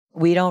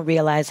we don't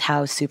realize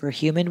how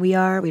superhuman we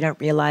are. We don't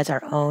realize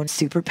our own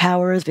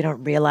superpowers. We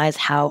don't realize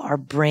how our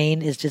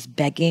brain is just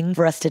begging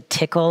for us to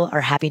tickle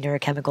our happy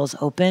neurochemicals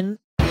open.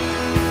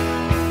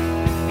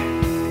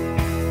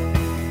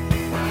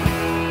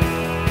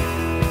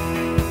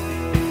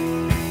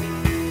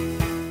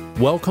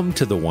 Welcome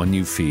to The One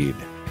You Feed.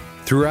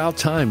 Throughout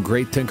time,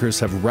 great thinkers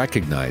have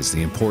recognized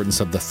the importance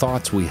of the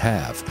thoughts we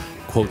have.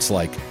 Quotes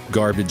like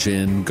garbage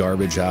in,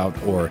 garbage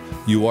out, or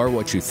you are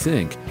what you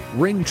think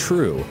ring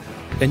true.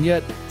 And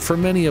yet, for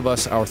many of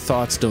us, our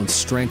thoughts don't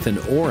strengthen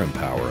or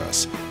empower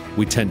us.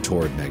 We tend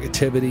toward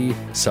negativity,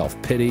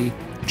 self-pity,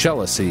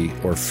 jealousy,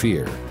 or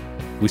fear.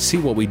 We see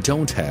what we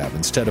don't have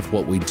instead of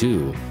what we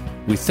do.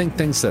 We think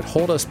things that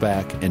hold us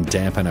back and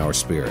dampen our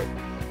spirit.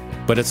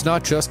 But it's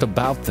not just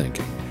about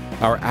thinking.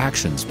 Our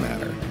actions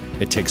matter.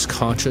 It takes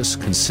conscious,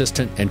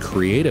 consistent, and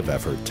creative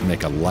effort to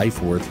make a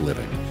life worth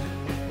living.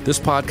 This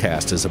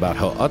podcast is about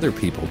how other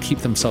people keep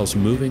themselves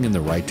moving in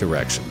the right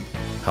direction,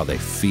 how they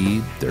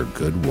feed their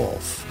good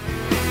wolf.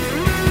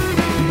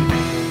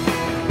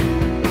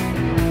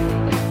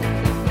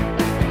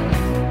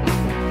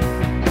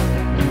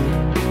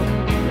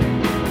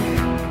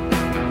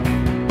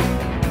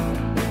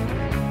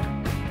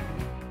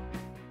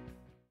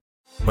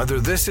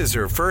 Whether this is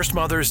her first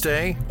Mother's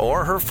Day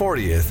or her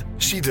 40th,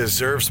 she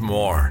deserves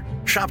more.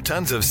 Shop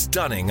tons of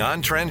stunning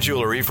on-trend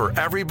jewelry for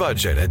every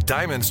budget at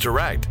Diamonds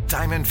Direct.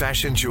 Diamond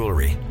fashion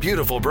jewelry,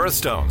 beautiful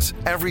birthstones,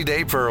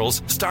 everyday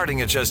pearls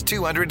starting at just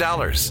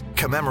 $200.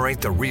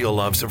 Commemorate the real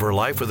loves of her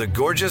life with a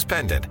gorgeous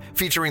pendant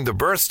featuring the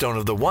birthstone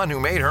of the one who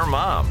made her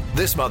mom.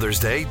 This Mother's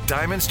Day,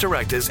 Diamonds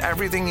Direct is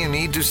everything you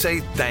need to say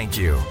thank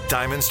you.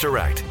 Diamonds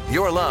Direct,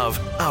 your love,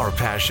 our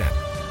passion.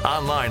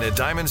 Online at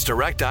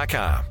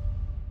diamondsdirect.com.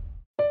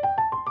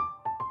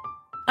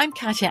 I'm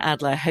Katya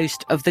Adler,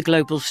 host of The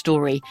Global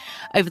Story.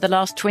 Over the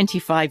last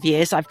 25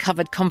 years, I've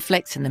covered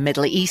conflicts in the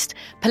Middle East,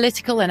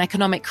 political and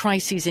economic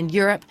crises in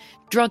Europe,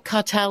 drug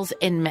cartels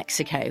in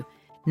Mexico.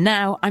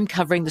 Now I'm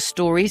covering the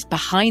stories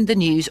behind the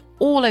news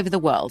all over the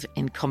world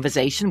in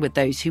conversation with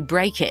those who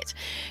break it.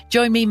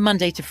 Join me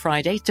Monday to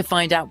Friday to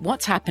find out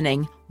what's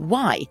happening,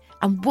 why,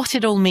 and what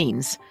it all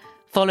means.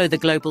 Follow The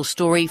Global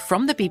Story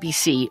from the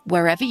BBC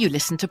wherever you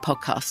listen to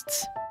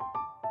podcasts.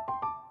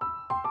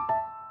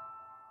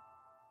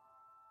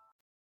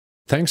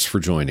 Thanks for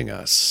joining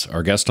us.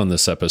 Our guest on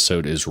this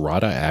episode is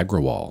Radha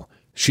Agrawal.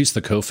 She's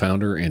the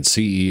co-founder and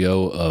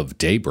CEO of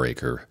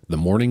Daybreaker, the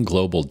morning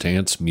global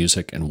dance,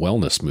 music, and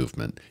wellness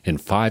movement in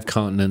 5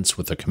 continents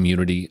with a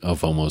community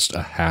of almost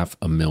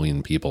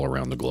 500,000 people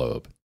around the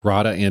globe.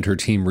 Radha and her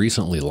team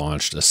recently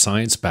launched a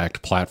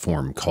science-backed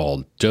platform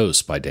called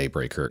Dose by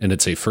Daybreaker, and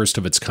it's a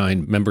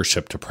first-of-its-kind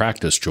membership to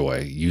practice joy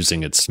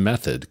using its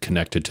method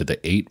connected to the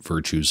 8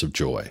 virtues of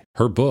joy.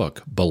 Her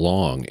book,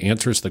 Belong,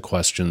 answers the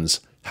questions,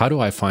 how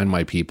do I find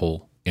my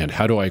people, and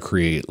how do I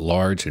create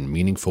large and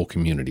meaningful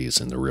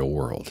communities in the real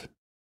world?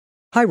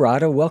 Hi,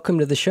 Radha. Welcome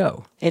to the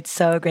show. It's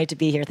so great to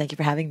be here. Thank you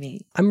for having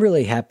me. I'm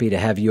really happy to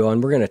have you on.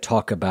 We're going to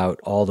talk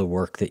about all the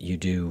work that you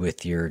do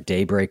with your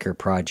Daybreaker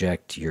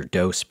project, your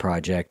Dose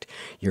project,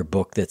 your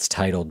book that's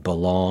titled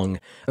Belong.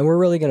 And we're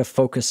really going to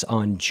focus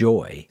on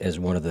joy as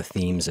one of the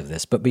themes of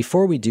this. But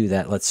before we do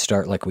that, let's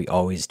start like we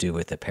always do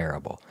with a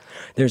parable.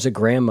 There's a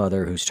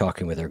grandmother who's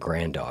talking with her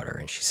granddaughter,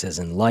 and she says,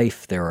 in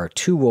life, there are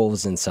 2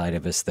 wolves inside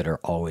of us that are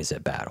always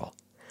at battle.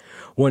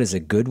 One is a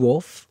good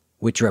wolf,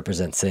 which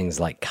represents things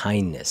like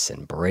kindness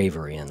and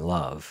bravery and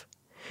love.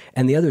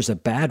 And the other is a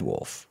bad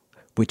wolf,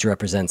 which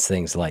represents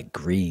things like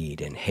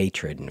greed and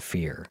hatred and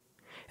fear.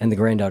 And the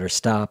granddaughter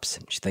stops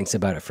and she thinks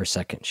about it for a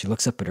second. She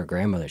looks up at her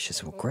grandmother. She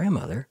says, well,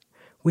 grandmother,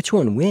 which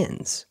one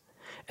wins?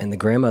 And the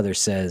grandmother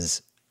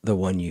says, the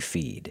one you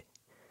feed.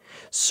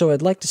 So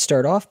I'd like to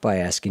start off by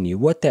asking you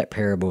what that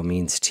parable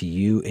means to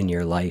you in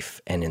your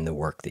life and in the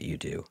work that you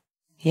do.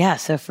 Yeah.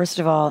 So first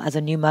of all, as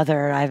a new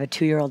mother, I have a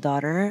 2-year-old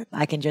daughter.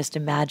 I can just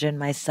imagine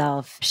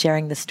myself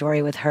sharing the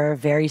story with her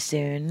very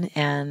soon.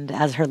 And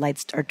as her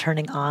lights are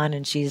turning on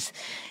and she's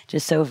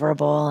just so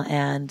verbal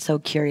and so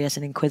curious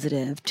and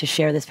inquisitive to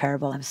share this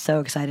parable, I'm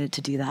so excited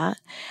to do that.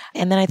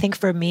 And then I think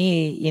for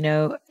me, you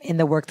know, in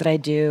the work that I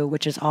do,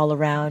 which is all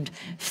around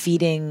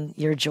feeding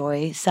your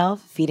joy self,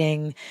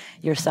 feeding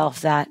yourself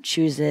that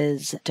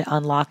chooses to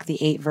unlock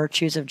the 8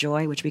 virtues of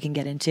joy, which we can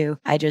get into,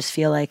 I just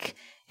feel like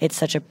it's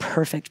such a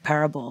perfect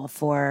parable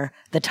for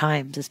the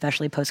times,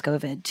 especially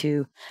post-COVID,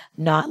 to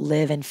not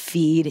live and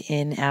feed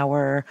in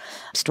our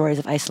stories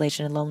of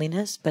isolation and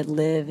loneliness, but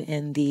live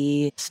in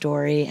the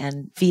story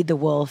and feed the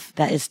wolf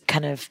that is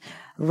kind of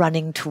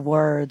running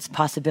towards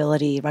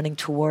possibility, running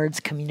towards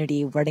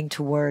community, running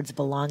towards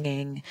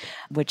belonging,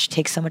 which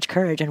takes so much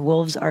courage. And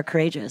wolves are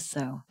courageous.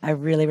 So I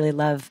really, really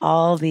love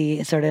all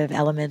the sort of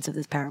elements of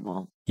this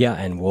parable. Yeah,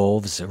 and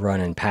wolves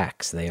run in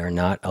packs. They are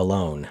not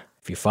alone.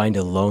 If you find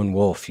a lone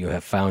wolf, you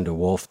have found a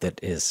wolf that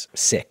is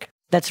sick.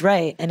 That's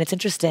right. And it's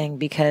interesting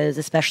because,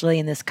 especially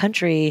in this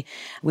country,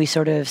 we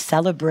sort of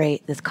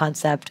celebrate this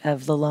concept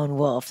of the lone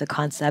wolf, the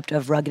concept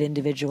of rugged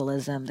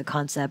individualism, the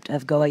concept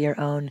of go at your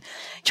own,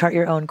 chart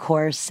your own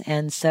course.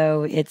 And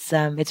so it's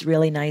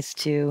really nice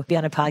to be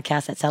on a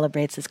podcast that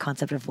celebrates this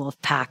concept of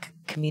wolf pack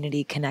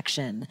community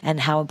connection and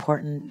how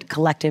important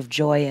collective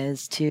joy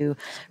is to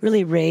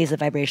really raise the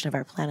vibration of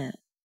our planet.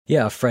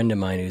 Yeah, a friend of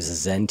mine who's a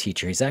Zen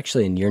teacher, he's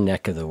actually in your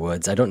neck of the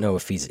woods. I don't know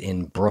if he's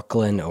in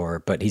Brooklyn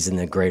but he's in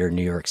the greater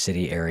New York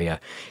City area.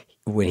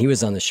 When he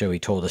was on the show, he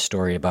told a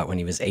story about when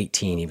he was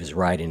 18, he was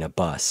riding a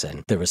bus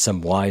and there was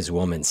some wise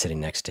woman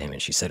sitting next to him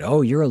and she said,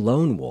 "Oh, you're a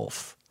lone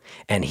wolf."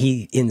 And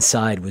he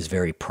inside was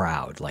very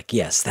proud, like,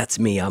 yes, that's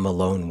me. I'm a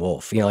lone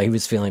wolf. He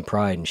was feeling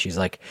pride. And she's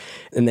like,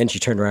 and then she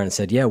turned around and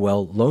said, yeah,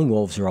 well, lone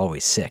wolves are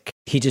always sick.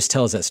 He just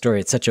tells that story.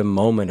 It's such a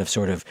moment of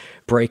sort of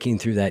breaking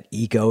through that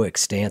egoic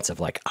stance of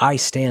like, I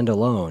stand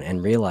alone,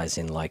 and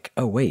realizing like,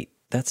 oh, wait,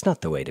 that's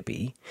not the way to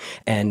be.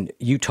 And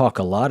you talk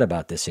a lot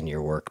about this in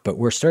your work, but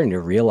we're starting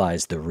to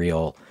realize the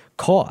real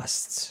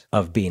costs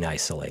of being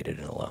isolated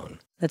and alone.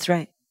 That's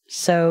right.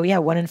 So yeah,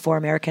 1 in 4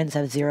 Americans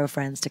have 0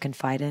 friends to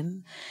confide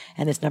in.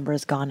 And this number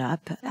has gone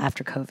up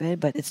after COVID,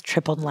 but it's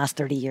tripled in the last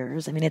 30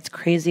 years. I mean, it's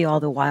crazy all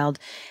the wild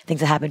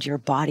things that happen to your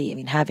body. I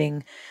mean,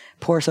 having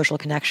poor social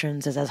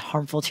connections is as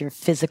harmful to your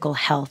physical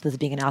health as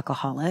being an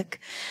alcoholic,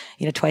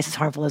 twice as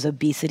harmful as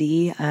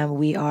obesity.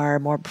 We are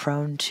more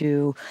prone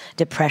to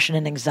depression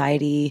and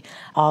anxiety,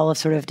 all of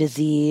sort of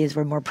disease.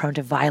 We're more prone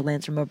to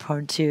violence. We're more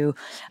prone to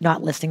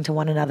not listening to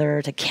one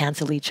another, to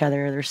cancel each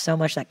other. There's so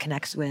much that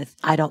connects with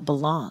I don't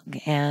belong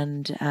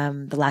and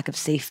the lack of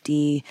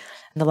safety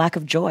and the lack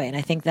of joy. And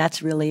I think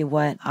that's really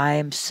what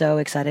I'm so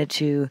excited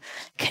to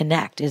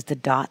connect is the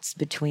dots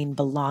between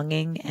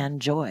belonging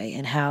and joy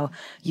and how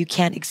you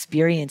can't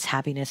experience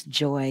happiness,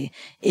 joy,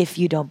 if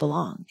you don't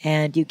belong.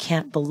 And you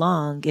can't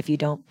belong if you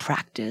don't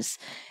practice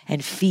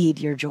and feed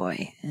your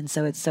joy. And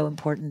so it's so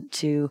important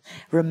to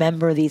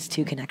remember these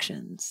two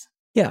connections.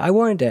 Yeah, I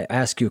wanted to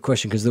ask you a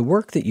question because the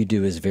work that you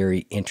do is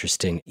very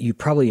interesting. You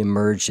probably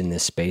emerged in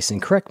this space, and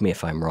correct me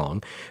if I'm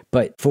wrong,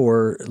 but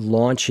for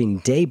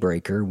launching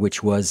Daybreaker,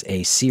 which was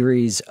a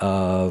series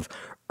of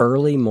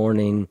early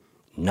morning,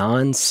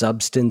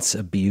 non-substance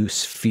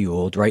abuse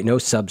fueled, right? No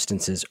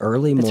substances,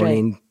 early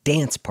morning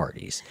dance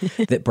parties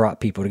that brought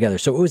people together.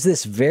 So it was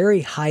this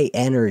very high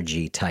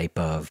energy type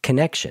of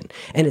connection.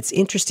 And it's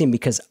interesting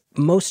because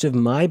most of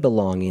my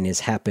belonging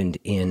has happened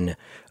in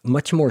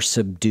much more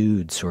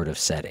subdued sort of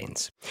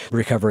settings.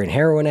 Recovering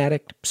heroin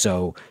addict,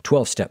 so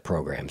 12-step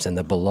programs and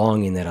the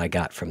belonging that I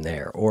got from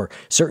there, or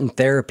certain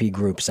therapy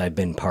groups I've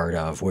been part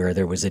of where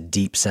there was a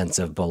deep sense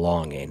of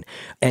belonging.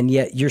 And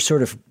yet you're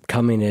sort of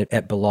coming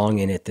at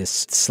belonging at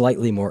this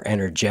slightly more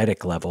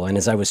energetic level. And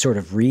as I was sort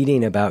of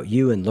reading about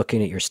you and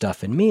looking at your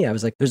stuff and me, I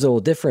was like, there's a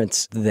little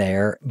difference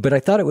there. But I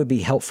thought it would be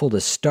helpful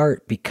to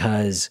start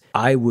because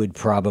I would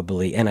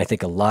probably, and I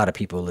think a lot of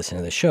people who listen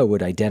to the show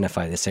would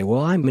identify this, say,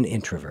 well, I'm an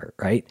introvert,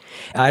 right?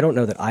 I don't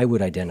know that I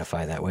would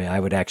identify that way. I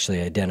would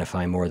actually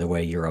identify more the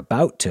way you're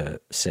about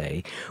to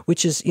say,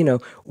 which is,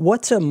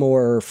 what's a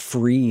more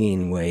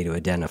freeing way to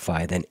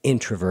identify than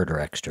introvert or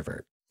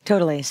extrovert?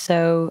 Totally.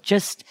 So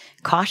just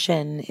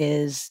caution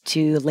is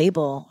to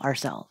label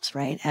ourselves,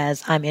 right?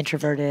 As I'm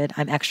introverted,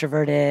 I'm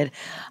extroverted,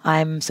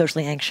 I'm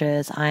socially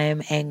anxious,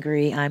 I'm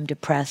angry, I'm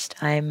depressed,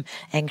 I'm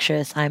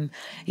anxious, I'm,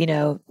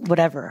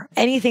 whatever.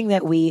 Anything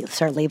that we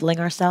start labeling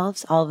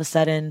ourselves, all of a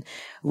sudden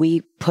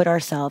we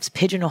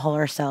pigeonhole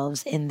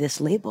ourselves in this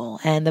label.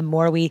 And the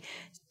more we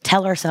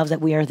tell ourselves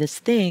that we are this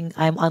thing,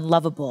 I'm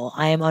unlovable,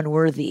 I am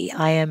unworthy,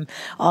 I am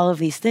all of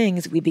these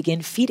things, we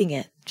begin feeding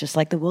it just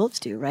like the wolves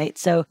do, right?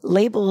 So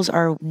labels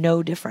are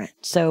no different.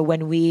 So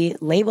when we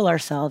label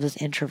ourselves as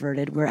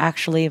introverted, we're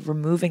actually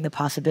removing the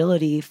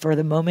possibility for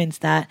the moments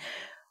that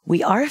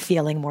we are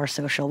feeling more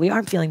social. We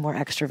are feeling more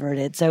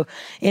extroverted. So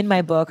in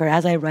my book, or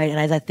as I write and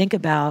as I think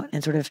about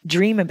and sort of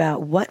dream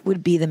about what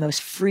would be the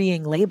most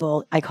freeing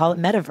label, I call it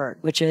metavert,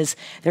 which is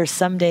there's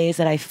some days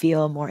that I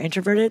feel more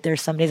introverted.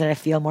 There's some days that I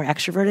feel more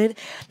extroverted.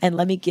 And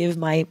let me give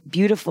my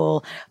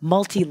beautiful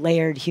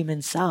multi-layered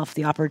human self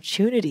the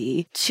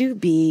opportunity to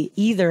be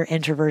either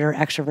introverted or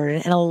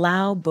extroverted and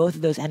allow both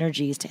of those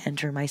energies to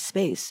enter my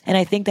space. And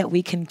I think that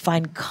we can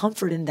find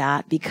comfort in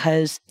that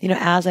because,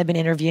 as I've been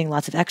interviewing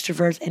lots of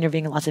extroverts,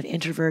 interviewing lots of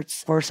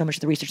introverts for so much of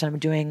the research that I'm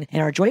doing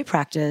in our joy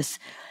practice,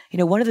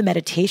 one of the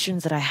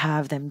meditations that I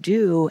have them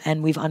do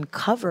and we've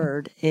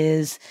uncovered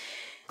is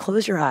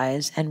close your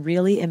eyes and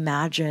really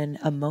imagine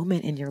a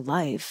moment in your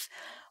life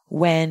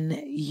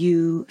when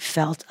you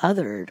felt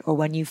othered or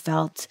when you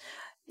felt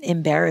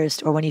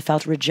embarrassed or when you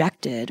felt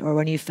rejected or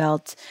when you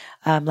felt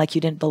like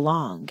you didn't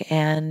belong.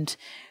 And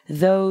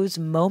those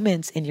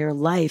moments in your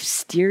life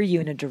steer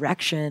you in a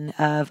direction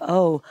of,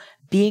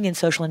 being in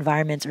social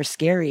environments are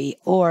scary,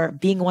 or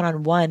being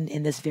one-on-one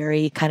in this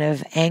very kind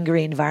of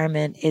angry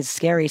environment is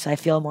scary. So I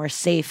feel more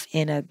safe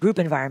in a group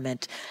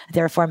environment.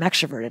 Therefore, I'm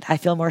extroverted. I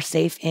feel more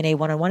safe in a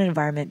one-on-one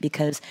environment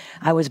because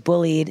I was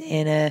bullied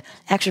in an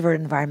extroverted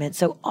environment.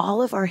 So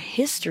all of our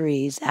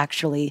histories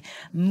actually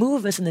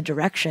move us in the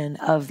direction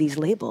of these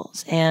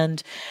labels.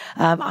 And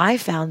I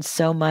found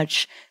so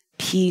much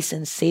peace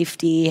and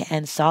safety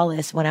and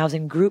solace when I was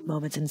in group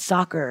moments in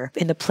soccer,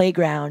 in the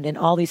playground, in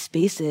all these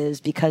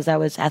spaces because I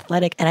was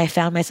athletic. And I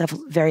found myself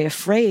very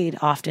afraid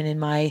often in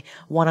my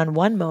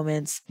one-on-one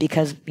moments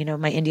because,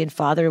 my Indian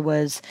father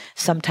was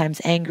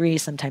sometimes angry,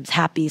 sometimes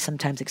happy,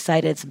 sometimes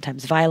excited,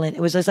 sometimes violent.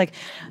 It was just like,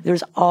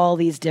 there's all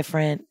these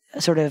different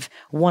sort of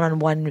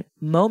one-on-one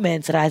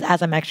moments that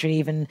as I'm actually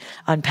even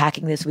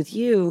unpacking this with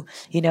you,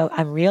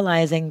 I'm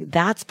realizing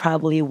that's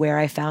probably where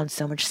I found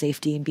so much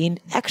safety in being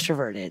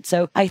extroverted.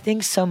 So I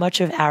think so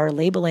much of our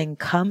labeling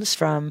comes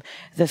from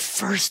the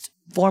first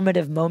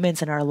formative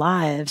moments in our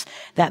lives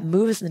that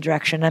moves in the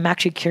direction. I'm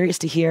actually curious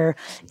to hear,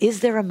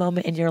 is there a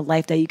moment in your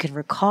life that you can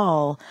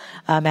recall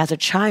as a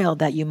child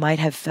that you might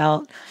have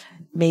felt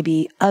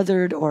maybe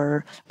othered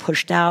or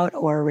pushed out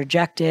or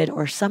rejected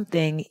or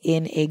something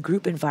in a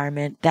group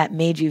environment that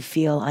made you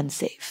feel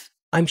unsafe?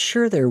 I'm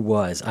sure there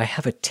was. I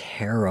have a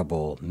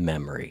terrible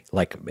memory.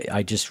 Like,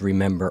 I just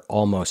remember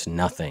almost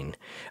nothing.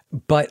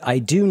 But I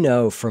do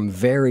know from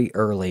very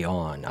early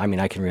on,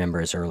 I can remember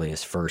as early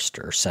as first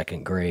or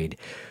second grade,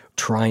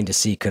 trying to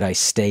see, could I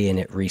stay in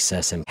at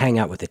recess and hang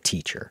out with a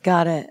teacher?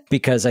 Got it.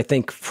 Because I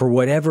think for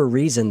whatever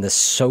reason, the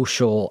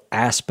social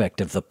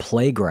aspect of the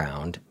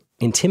playground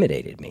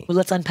intimidated me. Well,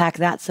 let's unpack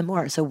that some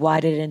more. So why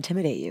did it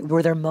intimidate you?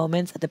 Were there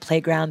moments at the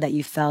playground that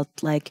you felt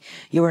like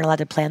you weren't allowed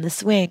to play on the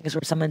swings,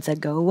 or someone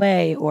said go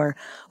away, or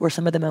were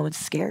some of the moments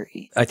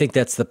scary? I think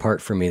that's the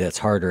part for me that's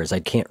harder, is I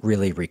can't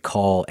really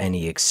recall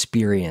any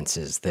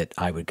experiences that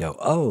I would go,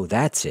 oh,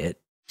 that's it.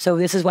 So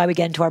this is why we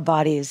get into our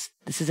bodies.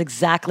 This is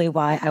exactly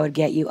why I would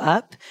get you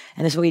up.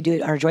 And this is what we do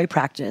at our joy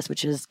practice,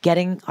 which is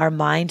getting our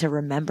mind to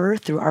remember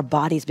through our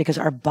bodies, because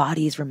our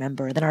bodies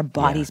remember. Then our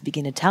bodies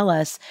begin to tell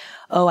us,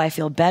 oh, I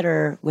feel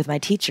better with my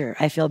teacher.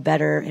 I feel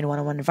better in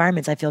one-on-one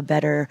environments. I feel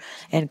better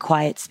in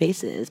quiet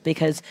spaces,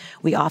 because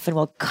we often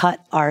will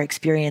cut our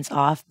experience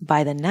off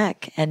by the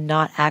neck and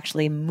not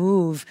actually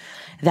move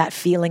that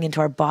feeling into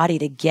our body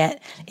to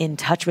get in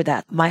touch with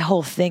that. My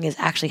whole thing is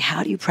actually,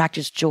 how do you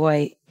practice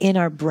joy in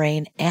our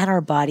brain and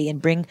our body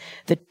and bring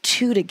the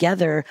two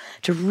together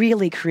to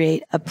really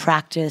create a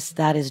practice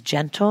that is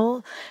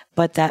gentle,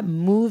 but that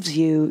moves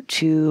you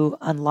to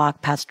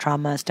unlock past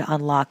traumas, to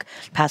unlock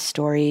past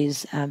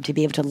stories, to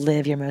be able to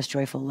live your most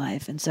joyful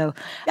life. And so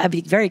I'd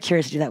be very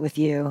curious to do that with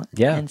you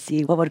and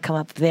see what would come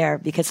up there,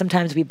 because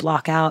sometimes we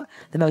block out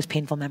the most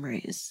painful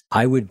memories.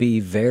 I would be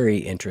very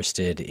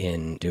interested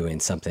in doing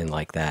something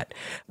like that.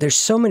 There's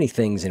so many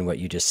things in what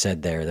you just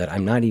said there that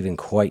I'm not even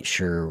quite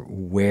sure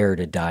where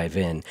to dive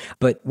in.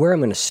 But where I'm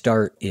going to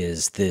start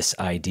is this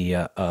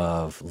idea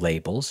of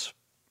labels.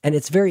 And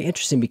it's very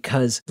interesting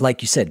because,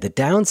 like you said, the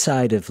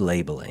downside of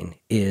labeling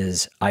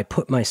is I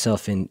put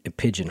myself in a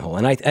pigeonhole.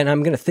 And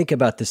I'm going to think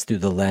about this through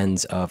the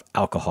lens of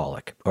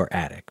alcoholic or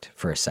addict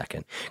for a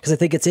second, because I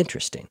think it's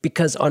interesting.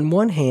 Because on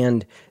one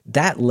hand,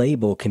 that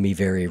label can be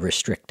very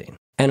restricting.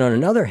 And on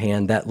another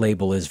hand, that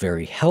label is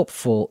very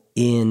helpful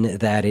in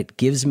that it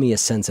gives me a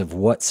sense of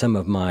what some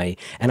of my,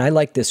 and I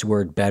like this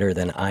word better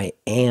than I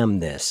am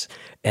this,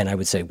 and I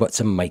would say what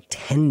some of my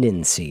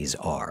tendencies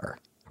are.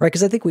 Right,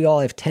 because I think we all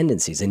have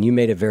tendencies, and you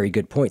made a very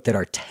good point that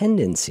our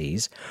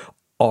tendencies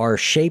are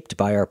shaped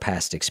by our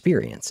past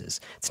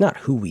experiences. It's not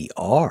who we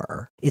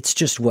are, it's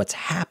just what's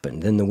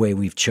happened and the way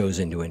we've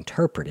chosen to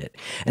interpret it.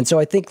 And so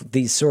I think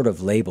these sort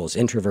of labels,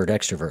 introvert,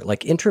 extrovert,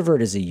 like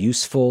introvert is a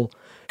useful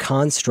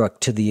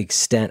construct to the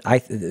extent,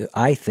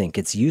 I think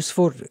it's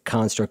useful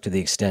construct to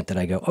the extent that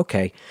I go,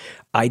 okay,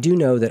 I do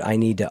know that I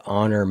need to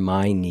honor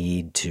my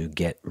need to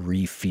get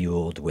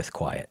refueled with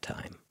quiet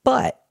time.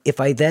 But if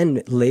I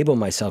then label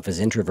myself as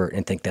introvert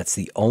and think that's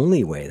the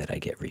only way that I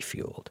get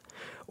refueled,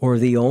 or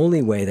the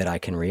only way that I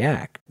can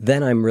react,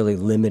 then I'm really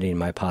limiting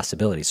my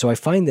possibilities. So I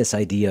find this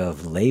idea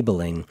of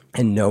labeling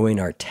and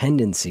knowing our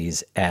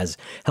tendencies as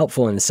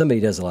helpful. And as somebody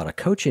who does a lot of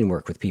coaching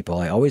work with people,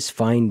 I always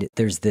find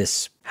there's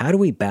this, how do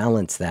we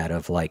balance that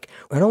of like,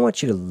 I don't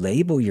want you to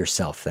label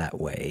yourself that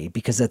way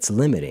because that's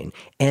limiting.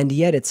 And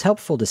yet it's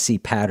helpful to see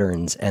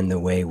patterns and the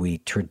way we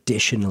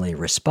traditionally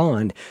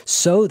respond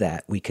so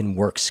that we can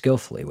work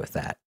skillfully with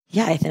that.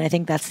 Yeah, I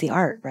think that's the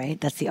art,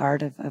 right? That's the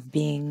art of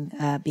being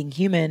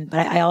human.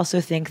 But I also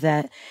think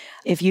that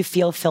if you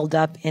feel filled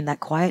up in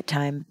that quiet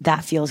time,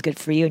 that feels good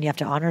for you, and you have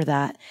to honor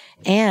that.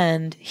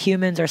 And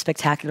humans are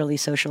spectacularly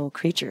social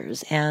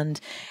creatures. And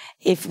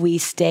if we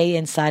stay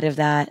inside of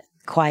that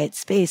quiet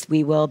space,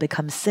 we will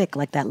become sick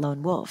like that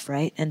lone wolf,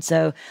 right? And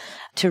so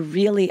to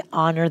really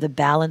honor the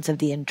balance of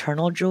the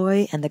internal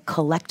joy and the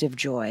collective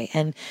joy.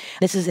 And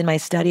this is in my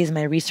studies,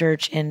 my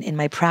research, and in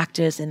my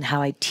practice, and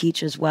how I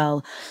teach as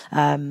well,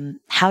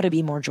 how to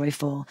be more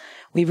joyful.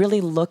 We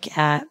really look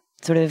at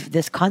sort of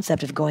this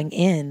concept of going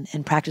in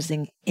and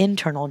practicing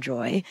internal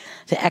joy,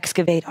 to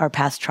excavate our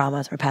past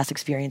traumas, our past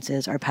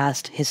experiences, our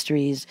past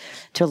histories,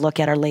 to look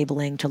at our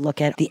labeling, to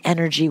look at the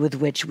energy with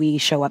which we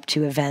show up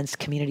to events,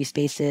 community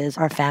spaces,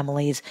 our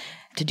families,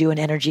 to do an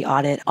energy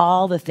audit,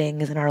 all the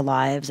things in our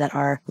lives that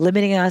are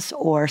limiting us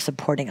or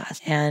supporting us,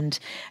 and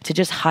to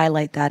just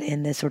highlight that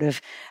in this sort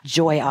of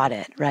joy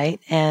audit, right?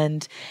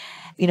 And,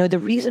 the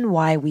reason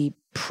why we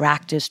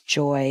practice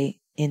joy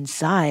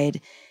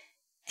inside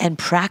and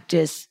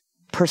practice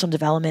personal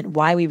development,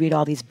 why we read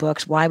all these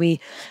books, why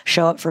we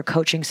show up for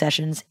coaching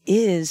sessions,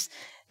 is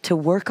to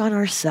work on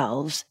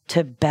ourselves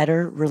to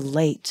better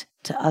relate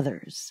to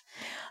others,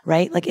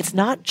 right? Like, it's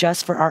not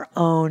just for our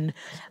own,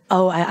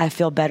 I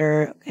feel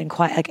better and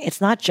quiet. Like,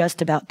 it's not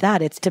just about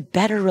that. It's to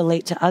better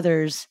relate to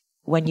others.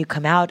 When you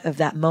come out of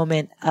that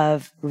moment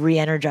of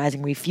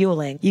re-energizing,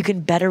 refueling, you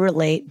can better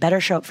relate, better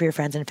show up for your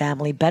friends and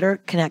family, better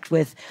connect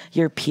with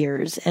your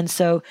peers. And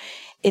so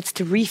it's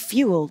to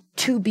refuel,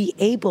 to be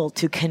able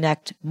to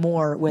connect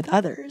more with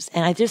others.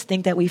 And I just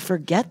think that we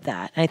forget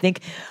that. And I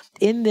think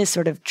in this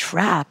sort of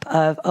trap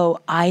of,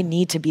 I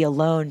need to be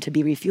alone to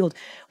be refueled,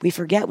 we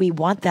forget we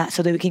want that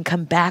so that we can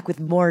come back with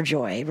more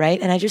joy,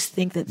 right? And I just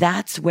think that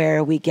that's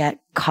where we get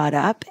caught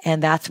up,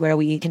 and that's where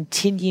we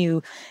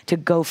continue to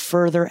go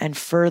further and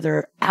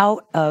further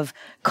out of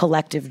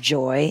collective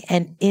joy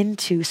and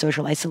into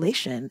social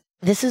isolation.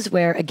 This is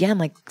where, again,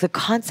 like, the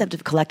concept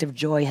of collective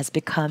joy has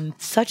become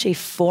such a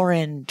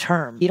foreign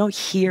term. You don't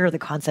hear the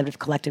concept of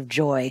collective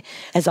joy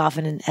as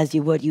often as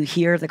you would. You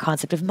hear the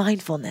concept of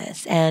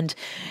mindfulness and,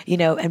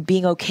 and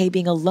being okay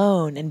being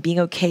alone and being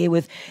okay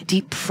with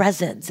deep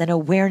presence and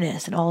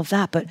awareness and all of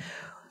that. But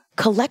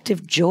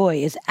collective joy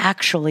is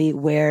actually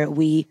where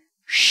we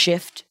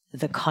shift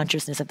the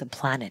consciousness of the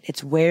planet.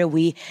 It's where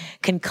we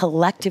can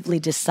collectively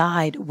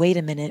decide, wait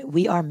a minute,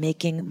 we are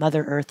making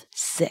Mother Earth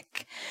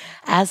sick.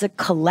 As a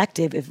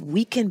collective, if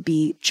we can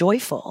be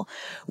joyful,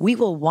 we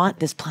will want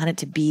this planet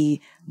to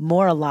be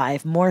more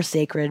alive, more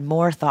sacred,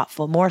 more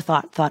thoughtful, more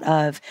thought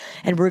of,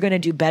 and we're going to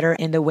do better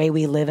in the way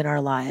we live in our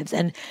lives.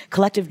 And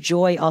collective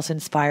joy also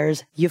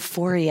inspires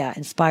euphoria,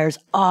 inspires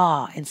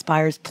awe,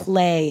 inspires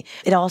play.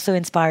 It also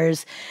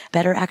inspires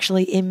better,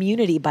 actually,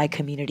 immunity by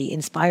community,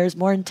 inspires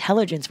more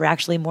intelligence. We're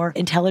actually more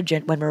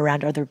intelligent when we're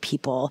around other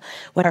people,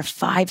 when our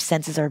 5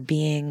 senses are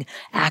being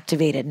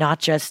activated, not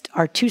just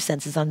our 2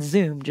 senses on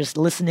Zoom, just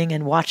listening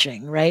and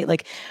watching, right?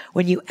 Like,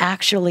 when you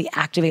actually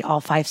activate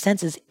all 5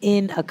 senses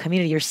in a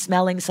community, you're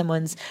smelling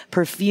someone's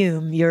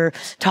perfume, you're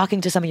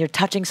talking to someone, you're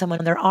touching someone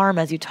on their arm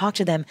as you talk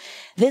to them.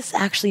 This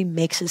actually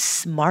makes us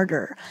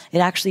smarter. It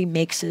actually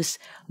makes us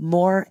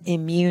more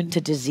immune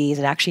to disease.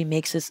 It actually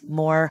makes us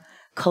more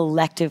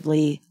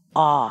collectively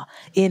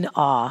in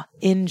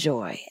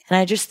joy. And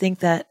I just think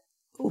that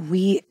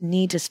we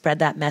need to spread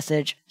that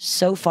message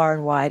so far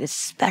and wide,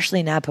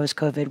 especially now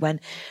post-COVID,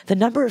 when the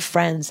number of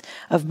friends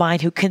of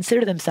mine who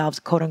consider themselves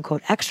quote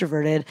unquote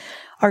extroverted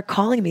are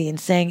calling me and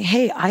saying,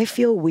 hey, I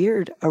feel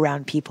weird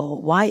around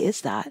people. Why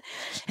is that?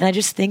 And I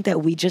just think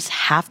that we just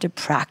have to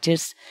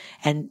practice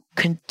and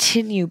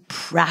continue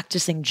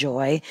practicing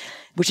joy,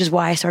 which is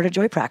why I started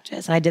joy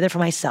practice. And I did it for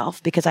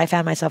myself because I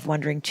found myself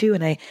wondering too.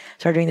 And I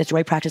started doing this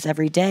joy practice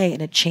every day,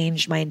 and it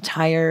changed my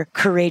entire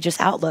courageous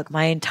outlook,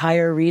 my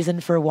entire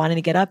reason for wanting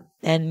to get up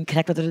and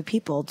connect with other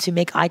people, to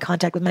make eye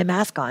contact with my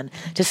mask on,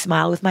 to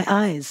smile with my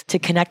eyes, to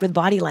connect with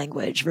body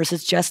language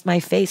versus just my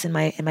face and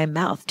my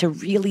mouth, to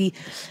really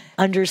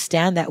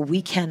understand that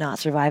we cannot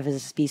survive as a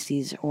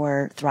species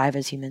or thrive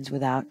as humans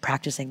without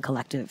practicing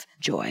collective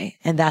joy.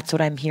 And that's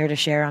what I'm here to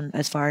share on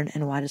as far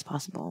and wide as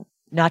possible.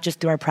 Not just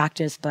through our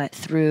practice, but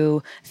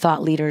through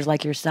thought leaders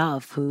like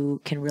yourself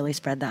who can really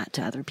spread that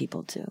to other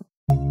people too.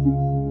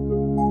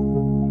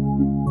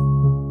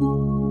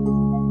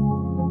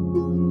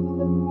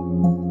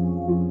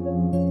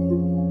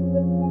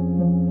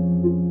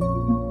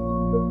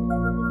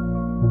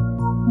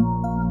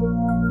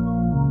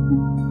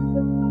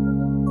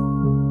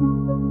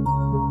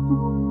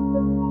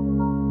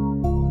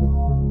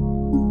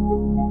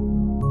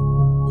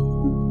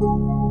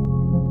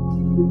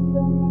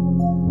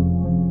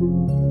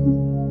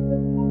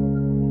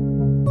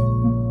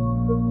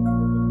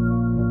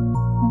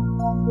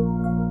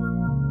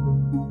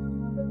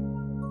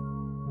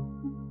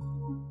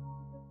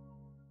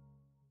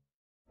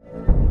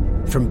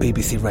 From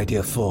BBC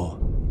Radio 4,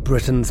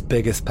 Britain's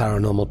biggest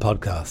paranormal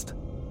podcast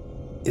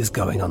is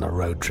going on a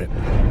road trip.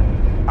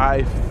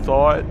 I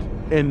thought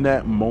in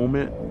that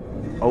moment,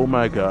 oh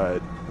my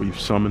God, we've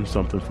summoned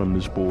something from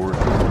this board.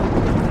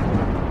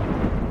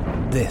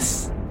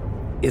 This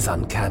is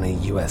Uncanny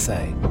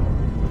USA.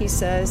 He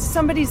says,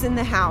 somebody's in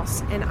the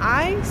house, and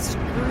I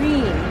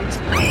screamed.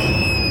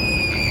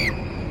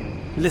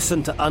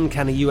 Listen to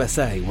Uncanny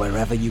USA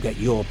wherever you get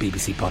your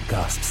BBC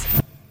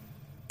podcasts,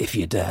 if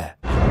you dare.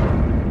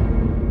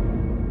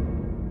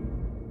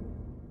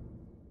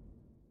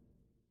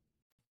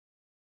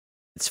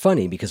 It's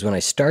funny because when I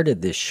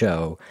started this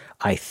show,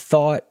 I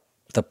thought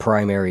the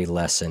primary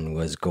lesson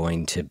was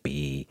going to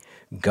be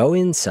go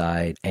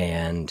inside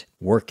and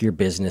work your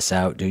business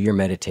out, do your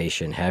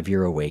meditation, have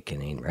your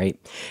awakening, right?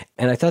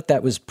 And I thought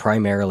that was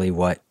primarily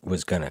what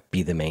was going to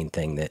be the main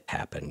thing that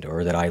happened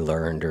or that I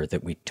learned or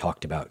that we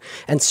talked about.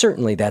 And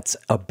certainly that's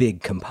a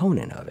big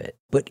component of it.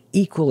 But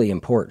equally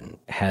important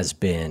has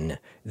been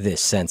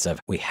this sense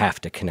of we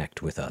have to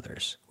connect with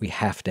others. We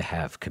have to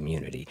have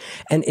community.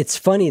 And it's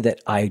funny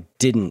that I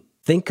didn't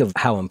think of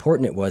how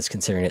important it was,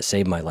 considering it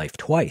saved my life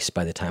twice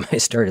by the time I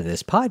started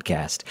this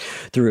podcast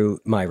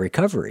through my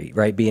recovery,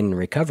 right? Being in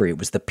recovery, it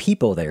was the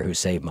people there who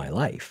saved my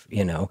life,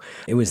 you know?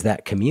 It was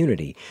that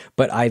community.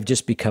 But I've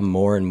just become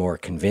more and more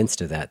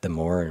convinced of that the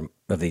more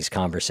of these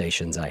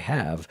conversations I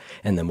have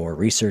and the more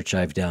research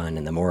I've done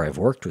and the more I've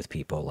worked with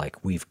people,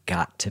 like we've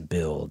got to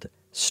build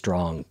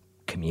strong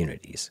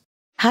communities.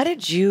 How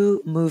did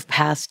you move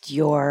past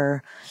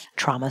your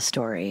trauma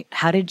story?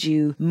 How did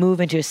you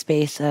move into a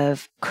space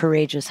of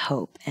courageous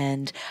hope?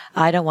 And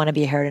I don't want to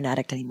be a heroin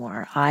addict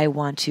anymore. I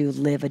want to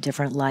live a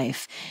different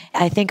life.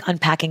 I think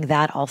unpacking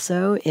that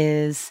also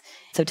is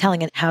so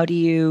telling. And how do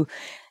you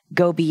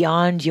go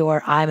beyond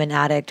your I'm an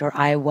addict or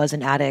I was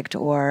an addict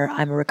or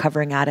I'm a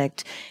recovering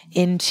addict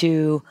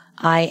into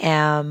I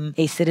am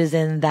a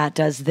citizen that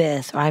does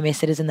this or I'm a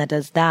citizen that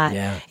does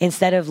that,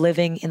 instead of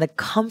living in the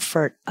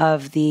comfort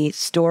of the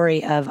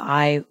story of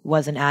I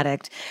was an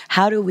addict?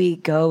 How do we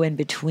go in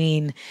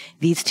between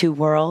these two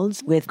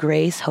worlds with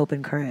grace, hope,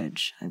 and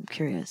courage? I'm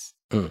curious.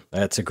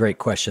 That's a great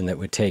question that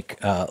would take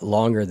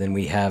longer than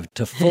we have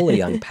to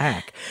fully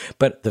unpack.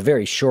 But the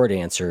very short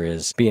answer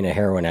is being a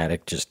heroin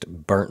addict just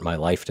burnt my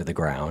life to the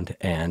ground.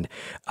 And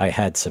I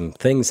had some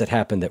things that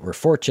happened that were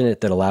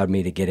fortunate that allowed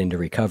me to get into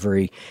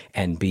recovery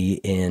and be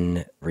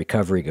in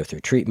recovery, go through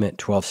treatment,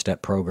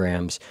 12-step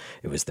programs.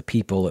 It was the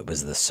people, it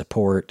was the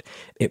support,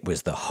 it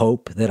was the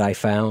hope that I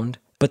found.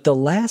 But the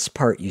last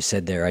part you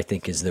said there, I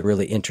think, is the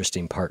really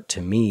interesting part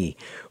to me.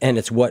 And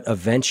it's what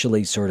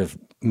eventually sort of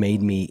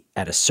made me,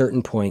 at a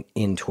certain point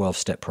in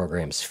 12-step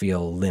programs,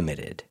 feel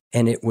limited.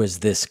 And it was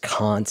this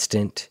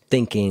constant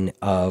thinking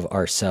of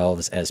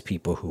ourselves as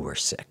people who were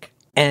sick.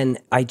 And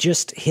I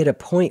just hit a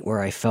point where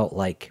I felt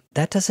like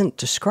that doesn't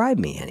describe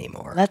me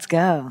anymore. Let's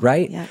go.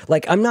 Right? Yeah.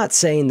 Like, I'm not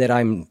saying that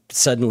I'm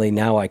suddenly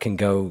now I can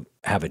go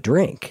have a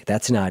drink.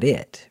 That's not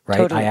it, right?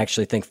 Totally. I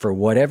actually think for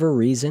whatever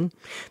reason,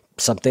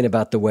 something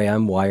about the way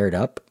I'm wired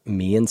up,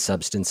 me and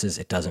substances,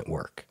 it doesn't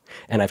work.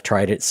 And I've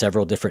tried it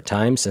several different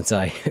times since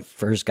I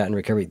first got in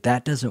recovery.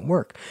 That doesn't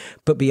work.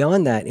 But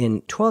beyond that,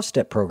 in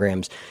 12-step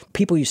programs,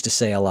 people used to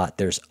say a lot,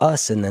 there's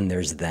us and then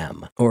there's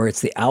them, or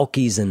it's the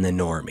alkies and the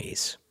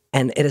normies.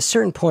 And at a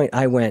certain point,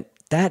 I went,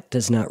 that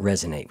does not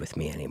resonate with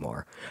me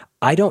anymore.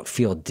 I don't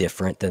feel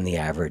different than the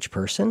average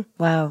person.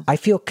 Wow. I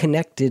feel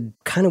connected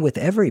kind of with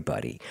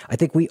everybody. I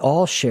think we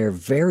all share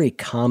very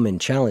common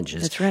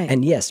challenges. That's right.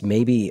 And yes,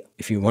 maybe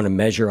if you want to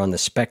measure on the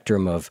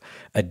spectrum of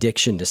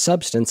addiction to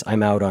substance,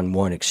 I'm out on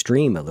one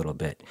extreme a little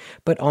bit.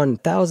 But on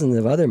thousands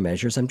of other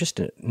measures, I'm just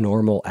a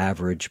normal,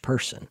 average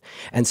person.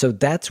 And so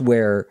that's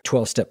where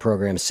 12-step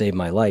programs saved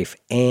my life.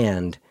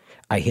 And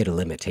I hit a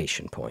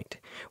limitation point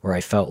where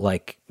I felt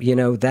like, you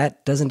know,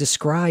 that doesn't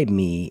describe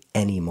me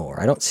anymore.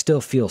 I don't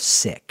still feel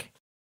sick.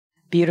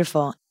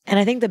 Beautiful. And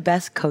I think the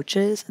best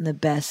coaches and the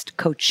best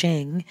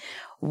coaching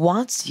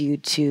wants you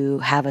to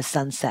have a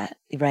sunset,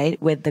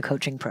 right, with the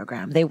coaching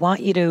program. They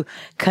want you to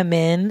come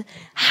in,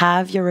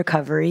 have your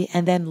recovery,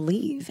 and then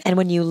leave. And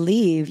when you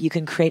leave, you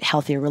can create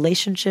healthier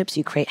relationships,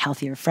 you create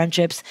healthier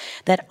friendships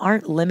that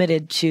aren't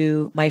limited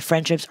to my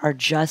friendships are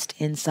just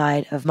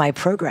inside of my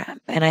program.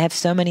 And I have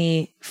so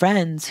many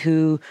friends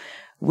who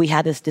we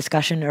had this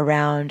discussion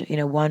around, you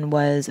know, one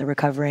was a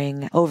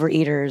recovering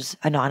Overeaters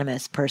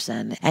Anonymous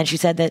person. And she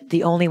said that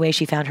the only way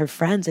she found her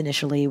friends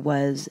initially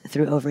was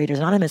through Overeaters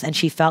Anonymous. And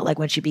she felt like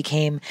when she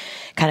became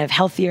kind of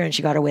healthier and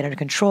she got her weight under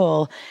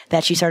control,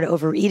 that she started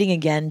overeating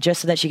again just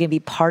so that she can be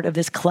part of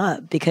this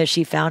club because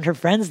she found her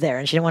friends there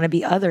and she didn't want to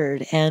be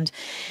othered. And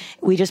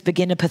we just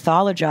begin to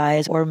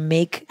pathologize or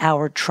make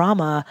our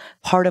trauma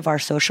part of our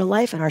social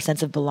life and our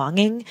sense of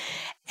belonging.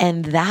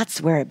 And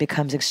that's where it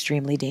becomes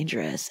extremely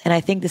dangerous. And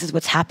I think this is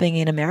what's happening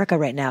in America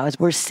right now is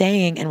we're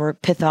saying and we're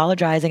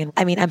pathologizing. And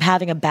I mean, I'm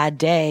having a bad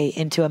day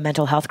into a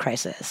mental health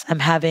crisis. I'm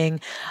having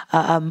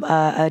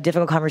a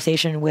difficult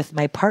conversation with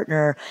my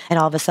partner. And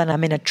all of a sudden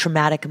I'm in a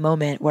traumatic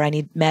moment where I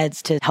need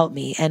meds to help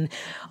me. And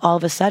all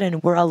of a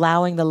sudden we're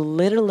allowing the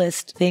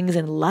littlest things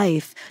in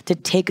life to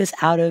take us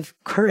out of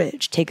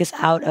courage, take us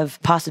out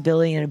of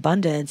possibility and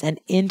abundance and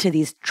into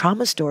these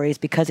trauma stories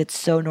because it's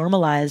so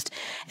normalized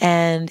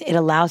and it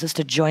allows us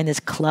to join this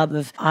club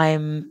of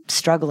I'm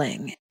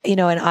struggling.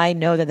 And I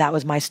know that that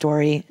was my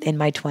story in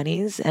my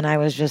 20s. And I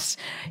was just,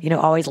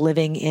 always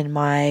living in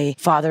my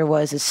father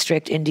was a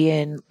strict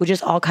Indian, with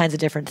just all kinds of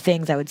different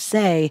things I would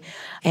say.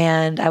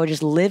 And I would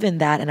just live in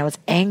that. And I was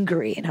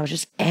angry and I was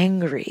just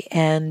angry.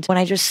 And when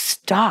I just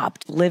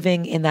stopped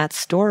living in that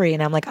story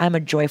and I'm like, I'm a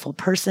joyful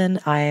person.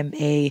 I'm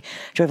a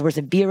joyful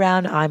person to be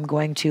around. I'm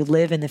going to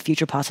live in the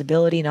future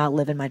possibility, not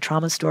live in my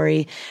trauma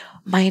story.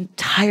 My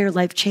entire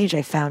life changed.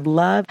 I found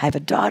love. I have a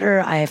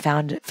daughter. I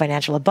found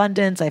financial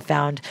abundance. I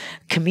found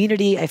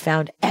community. I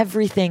found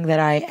everything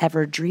that I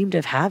ever dreamed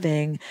of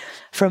having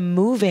from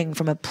moving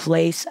from a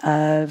place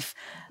of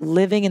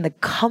living in the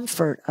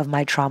comfort of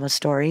my trauma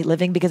story,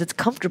 living because it's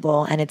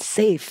comfortable and it's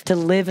safe to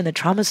live in the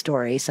trauma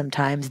story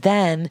sometimes.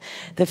 Then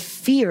the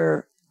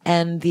fear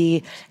and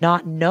the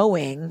not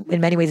knowing,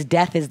 in many ways,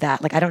 death is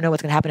that. Like, I don't know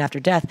what's going to happen after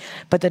death,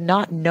 but the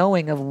not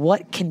knowing of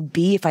what can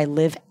be if I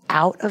live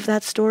out of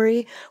that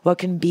story, what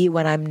can be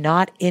when I'm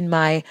not in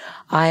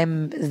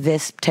I'm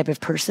this type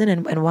of person.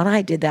 And when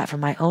I did that for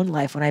my own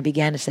life, when I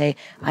began to say,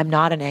 I'm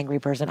not an angry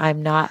person,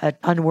 I'm not an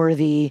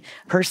unworthy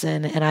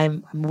person, and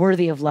I'm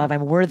worthy of love,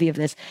 I'm worthy of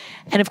this.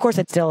 And of course,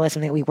 it still is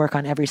something that we work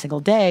on every single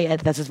day. And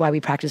this is why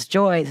we practice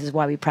joy. This is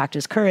why we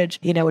practice courage,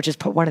 which is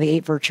one of the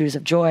 8 virtues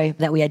of joy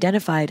that we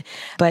identified.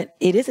 But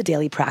it is a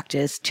daily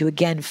practice to,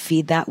 again,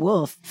 feed that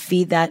wolf,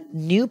 feed that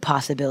new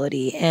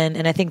possibility.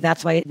 And I think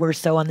that's why we're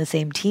so on the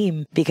same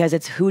team, because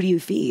it's who do you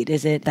feed?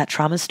 Is it that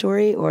trauma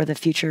story or the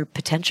future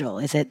potential?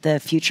 Is it the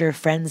future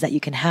friends that you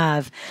can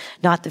have,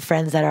 not the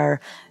friends that are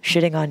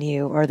shitting on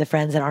you or the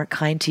friends that aren't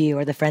kind to you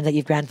or the friends that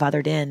you've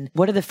grandfathered in?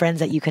 What are the friends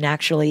that you can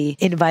actually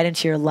invite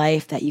into your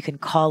life that you can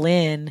call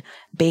in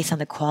based on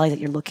the quality that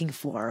you're looking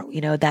for?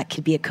 That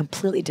could be a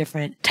completely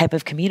different type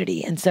of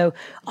community. And so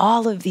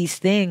all of these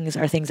things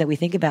are things that we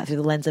think about through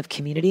the lens of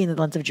community and the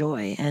lens of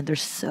joy, and they're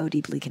so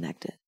deeply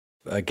connected.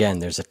 Again,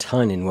 there's a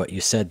ton in what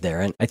you said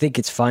there. And I think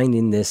it's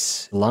finding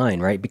this line,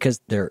 right? Because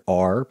there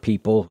are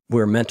people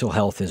where mental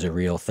health is a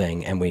real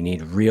thing and we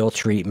need real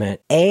treatment.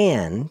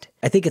 And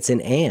I think it's an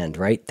and,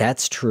 right?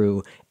 That's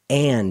true.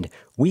 And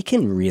we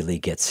can really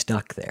get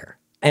stuck there.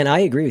 And I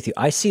agree with you.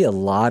 I see a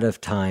lot of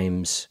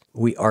times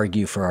we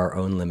argue for our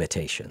own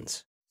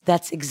limitations.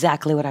 That's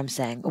exactly what I'm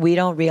saying. We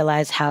don't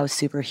realize how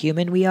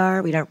superhuman we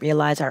are. We don't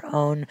realize our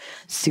own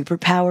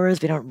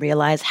superpowers. We don't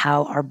realize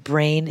how our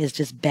brain is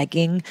just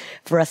begging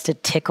for us to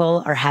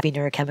tickle our happy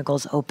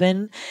neurochemicals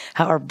open,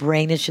 how our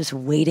brain is just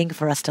waiting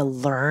for us to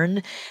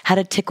learn how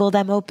to tickle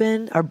them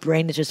open. Our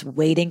brain is just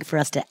waiting for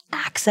us to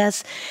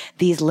access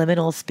these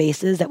liminal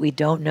spaces that we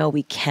don't know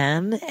we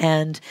can.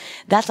 And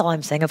that's all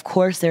I'm saying. Of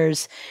course,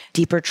 there's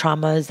deeper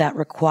traumas that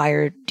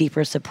require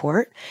deeper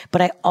support.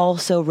 But I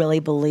also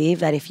really believe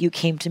that if you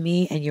came to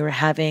me and you were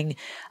having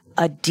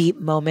a deep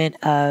moment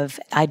of,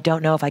 I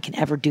don't know if I can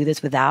ever do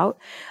this without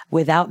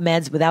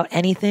meds, without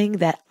anything,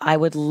 that I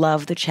would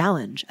love the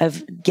challenge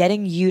of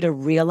getting you to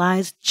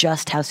realize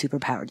just how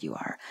superpowered you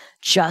are,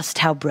 just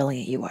how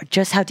brilliant you are,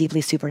 just how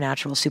deeply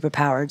supernatural,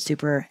 superpowered,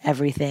 super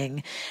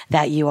everything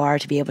that you are,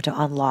 to be able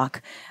to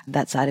unlock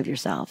that side of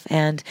yourself.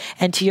 And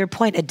to your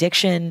point,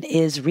 addiction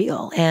is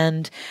real.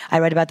 And I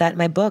write about that in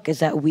my book, is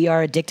that we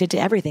are addicted to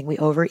everything. We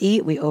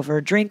overeat, we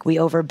overdrink, we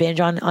over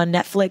binge on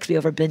Netflix, we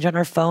over binge on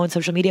our phone,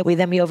 social media.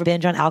 We over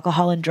binge on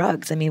alcohol and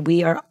drugs. I mean,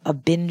 we are a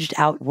binged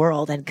out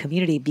world and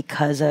community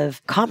because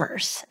of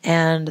commerce.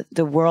 And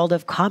the world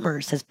of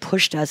commerce has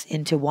pushed us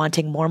into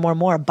wanting more,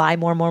 buy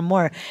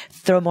more,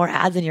 throw more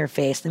ads in your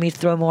face. Let me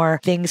throw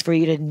more things for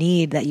you to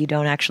need that you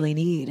don't actually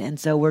need. And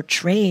so we're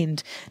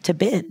trained to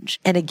binge.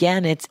 And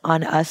again, it's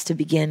on us to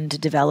begin to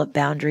develop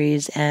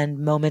boundaries and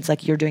moments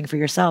like you're doing for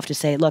yourself to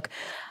say, look,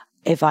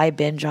 if I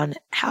binge on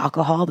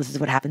alcohol, this is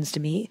what happens to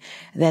me,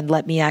 then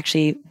let me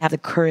actually have the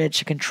courage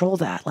to control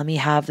that. Let me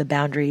have the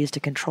boundaries to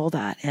control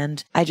that.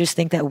 And I just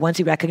think that once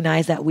we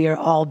recognize that we are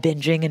all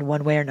binging in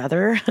one way or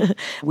another,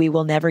 we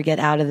will never get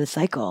out of the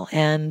cycle.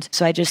 And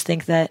so I just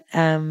think that,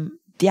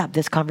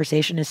 this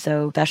conversation is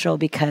so special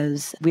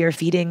because we are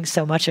feeding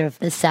so much of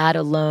the sad,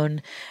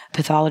 alone,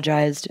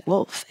 pathologized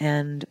wolf.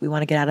 And we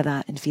want to get out of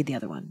that and feed the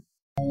other one.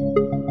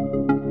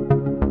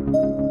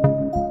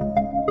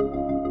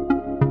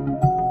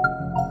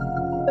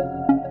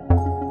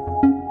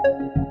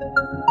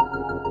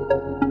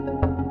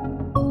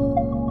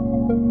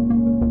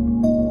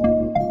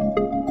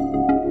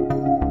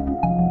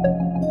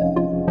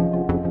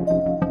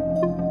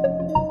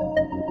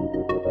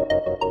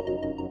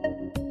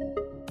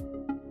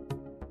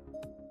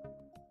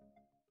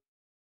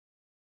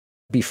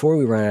 Before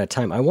we run out of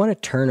time, I want to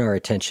turn our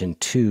attention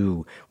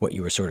to what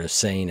you were sort of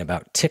saying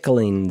about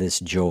tickling this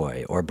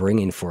joy or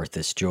bringing forth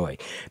this joy.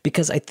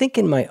 Because I think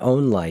in my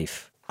own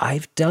life,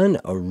 I've done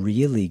a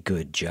really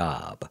good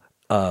job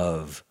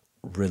of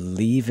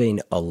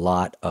relieving a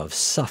lot of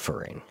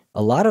suffering.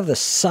 A lot of the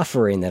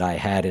suffering that I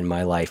had in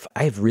my life,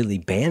 I've really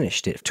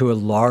banished it to a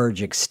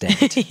large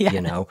extent,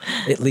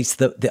 at least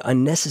the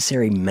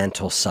unnecessary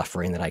mental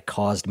suffering that I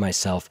caused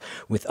myself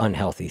with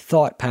unhealthy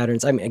thought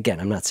patterns. I mean, again,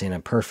 I'm not saying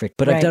I'm perfect,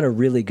 but I've done a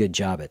really good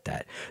job at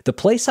that. The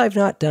place I've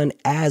not done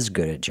as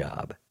good a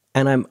job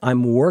And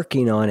I'm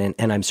working on it,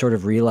 and I'm sort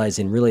of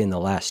realizing really in the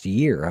last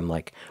year, I'm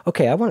like,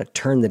 okay, I want to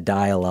turn the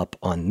dial up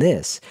on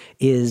this,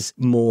 is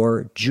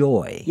more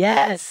joy.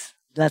 Yes.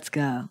 Let's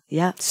go.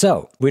 Yeah.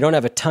 So we don't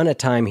have a ton of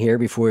time here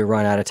before we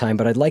run out of time,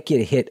 but I'd like you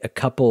to hit a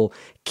couple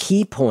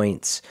key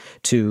points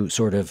to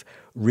sort of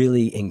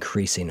really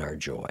increasing our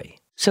joy.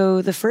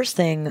 So the first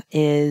thing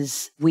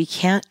is we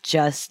can't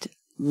just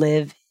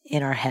live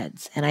in our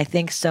heads. And I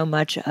think so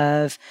much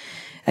of,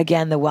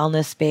 again, the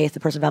wellness space, the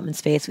personal development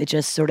space, it's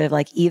just sort of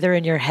like either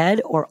in your head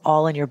or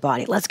all in your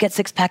body. Let's get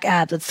 6-pack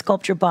abs. Let's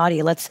sculpt your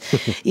body. Let's,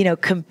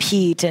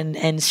 compete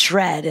and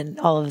shred and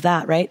all of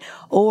that, right?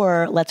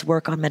 Or let's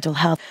work on mental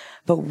health.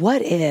 But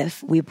what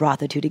if we brought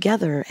the two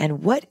together?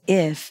 And what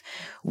if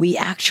we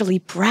actually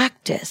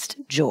practiced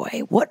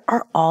joy? What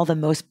are all the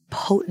most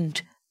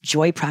potent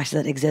joy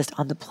practices that exist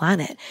on the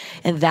planet?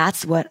 And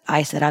that's what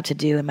I set out to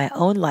do in my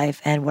own life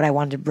and what I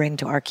wanted to bring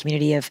to our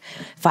community of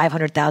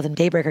 500,000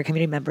 Daybreaker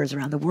community members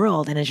around the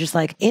world. And it's just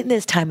like, in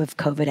this time of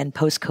COVID and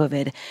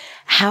post-COVID,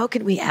 how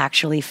can we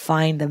actually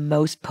find the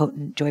most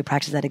potent joy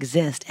practices that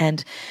exist?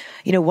 And,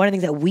 one of the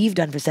things that we've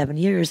done for 7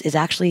 years is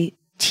actually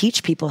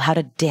teach people how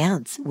to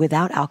dance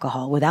without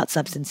alcohol, without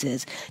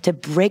substances, to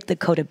break the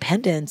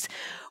codependence.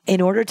 In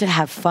order to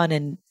have fun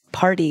and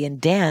party and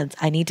dance,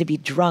 I need to be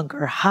drunk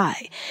or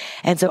high.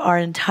 And so our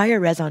entire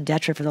raison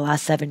d'etre for the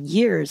last 7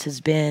 years has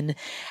been,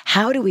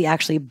 how do we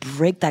actually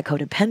break that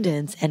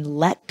codependence and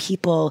let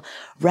people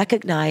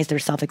recognize their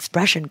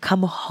self-expression,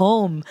 come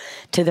home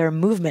to their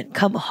movement,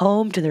 come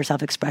home to their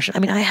self-expression? I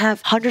mean, I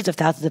have hundreds of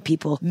thousands of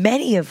people,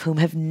 many of whom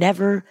have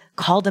never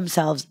called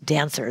themselves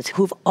dancers,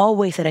 who've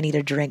always said, I need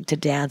a drink to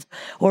dance,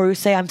 or who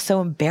say, I'm so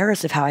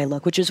embarrassed of how I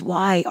look, which is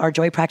why our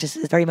joy practice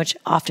is very much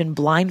often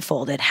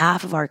blindfolded.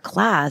 Half of our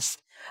class,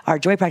 our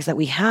joy practice that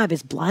we have,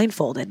 is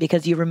blindfolded,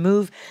 because you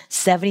remove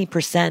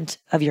 70%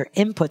 of your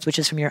inputs, which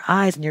is from your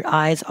eyes, and your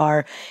eyes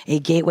are a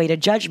gateway to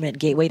judgment,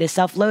 gateway to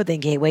self-loathing,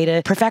 gateway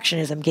to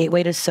perfectionism,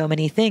 gateway to so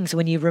many things.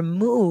 When you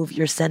remove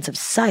your sense of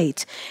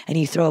sight and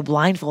you throw a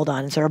blindfold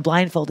on, and so our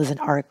blindfold is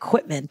our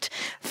equipment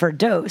for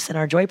dose and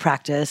our joy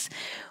practice,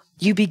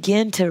 you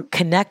begin to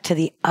connect to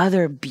the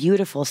other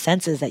beautiful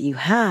senses that you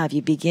have.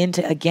 You begin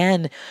to,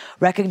 again,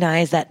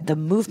 recognize that the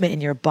movement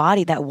in your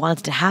body that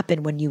wants to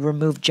happen when you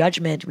remove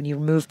judgment, when you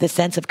remove the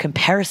sense of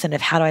comparison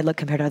of how do I look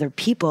compared to other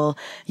people,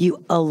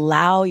 you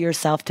allow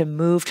yourself to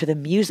move to the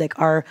music,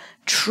 our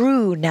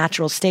true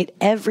natural state.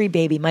 Every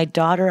baby, my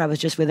daughter, I was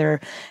just with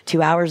her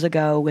 2 hours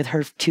ago with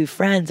her 2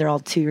 friends. They're all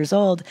 2 years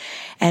old.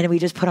 And we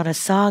just put on a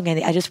song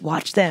and I just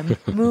watched them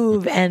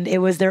move. And it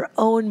was their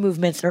own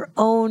movements, their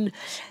own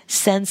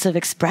sense of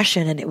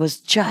expression. And it was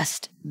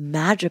just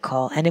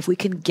magical. And if we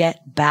can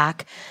get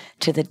back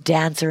to the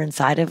dancer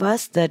inside of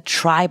us, the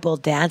tribal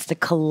dance, the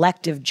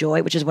collective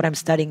joy, which is what I'm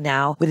studying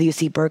now with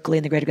UC Berkeley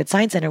and the Greater Good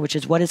Science Center, which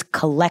is what is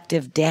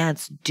collective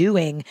dance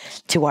doing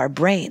to our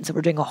brains. So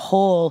we're doing a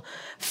whole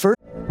first.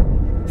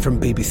 From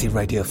BBC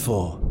Radio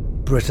 4,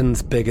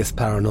 Britain's biggest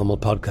paranormal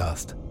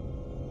podcast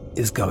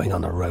is going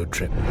on a road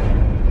trip.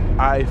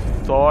 I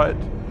thought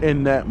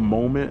in that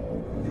moment,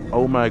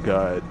 oh my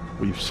God,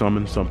 we've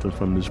summoned something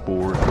from this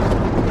board.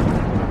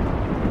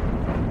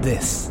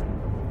 This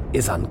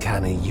is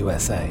Uncanny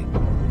USA.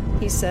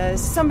 He says,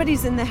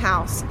 somebody's in the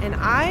house, and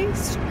I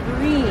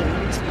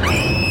screamed.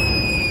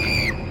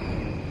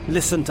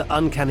 Listen to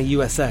Uncanny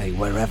USA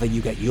wherever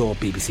you get your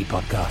BBC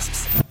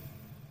podcasts,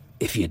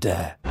 if you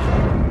dare.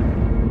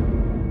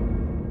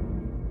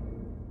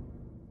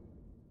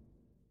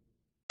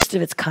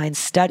 Of its kind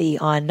study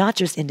on not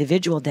just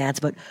individual dance,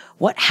 but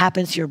what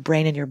happens to your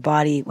brain and your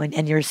body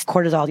and your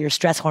cortisol, your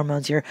stress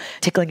hormones, you're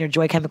tickling your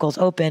joy chemicals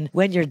open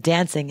when you're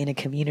dancing in a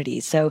community.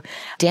 So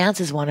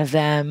dance is one of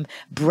them.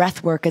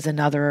 Breath work is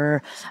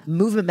another.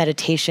 Movement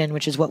meditation,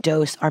 which is what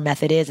dose our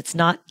method is. It's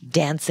not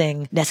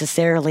dancing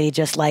necessarily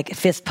just like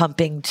fist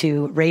pumping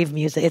to rave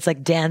music. It's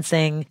like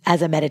dancing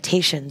as a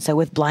meditation. So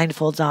with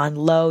blindfolds on,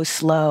 low,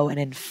 slow, and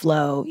in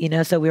flow,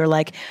 so we were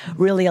like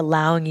really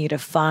allowing you to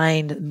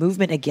find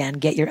movement again,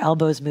 get your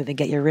elbows moving,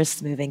 get your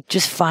wrists moving,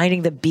 just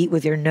finding the beat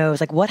with your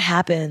nose. Like what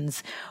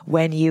happens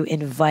when you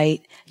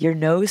invite your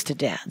nose to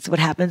dance? What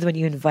happens when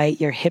you invite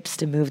your hips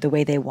to move the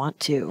way they want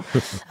to?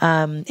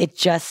 It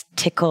just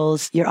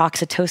tickles your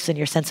oxytocin,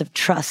 your sense of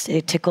trust.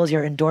 It tickles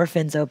your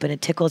endorphins open.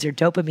 It tickles your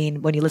dopamine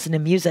when you listen to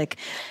music.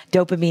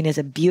 Dopamine is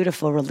a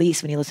beautiful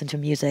release when you listen to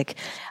music.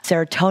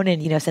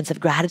 Serotonin, a sense of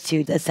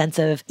gratitude, a sense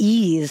of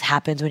ease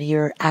happens when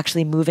you're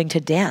actually moving to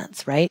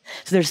dance, right?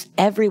 So there's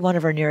every one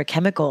of our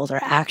neurochemicals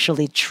are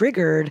actually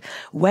triggered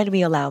when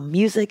we allow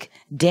music,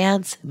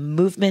 dance,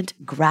 movement,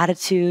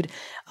 gratitude,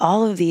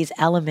 all of these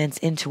elements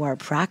into our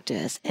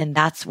practice. And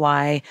that's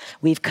why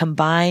we've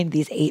combined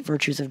these 8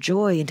 virtues of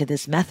joy into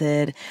this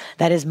method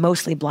that is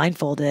mostly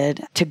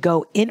blindfolded to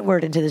go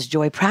inward into this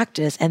joy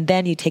practice. And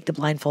then you take the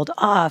blindfold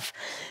off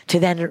to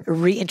then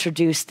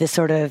reintroduce this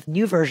sort of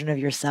new version of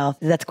yourself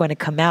that's going to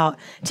come out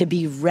to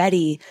be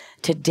ready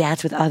to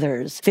dance with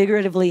others,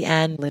 figuratively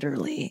and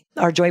literally.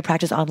 Our joy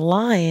practice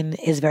online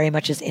is very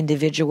much this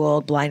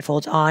individual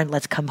blindfolds on.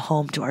 Let's come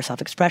home to our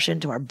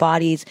self-expression, to our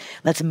bodies.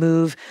 Let's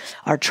move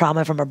our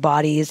trauma from our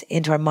bodies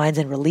into our minds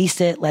and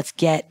release it. Let's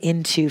get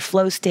into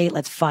flow state.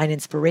 Let's find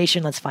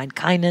inspiration. Let's find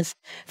kindness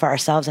for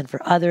ourselves and for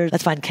others.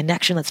 Let's find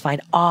connection. Let's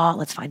find awe.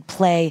 Let's find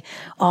play.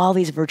 All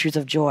these virtues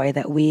of joy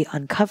that we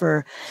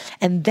uncover.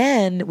 And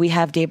then we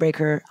have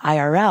Daybreaker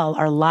IRL,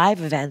 our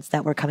live events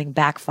that we're coming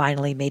back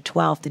finally May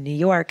 12th in New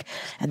York,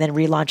 and then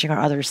relaunching our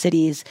other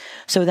cities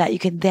so that you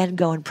can then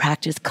go and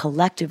practice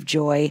collective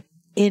joy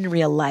in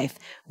real life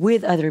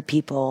with other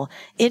people,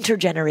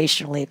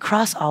 intergenerationally,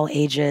 across all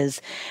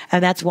ages.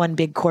 And that's one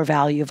big core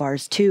value of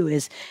ours too,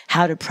 is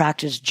how to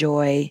practice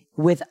joy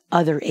with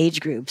other age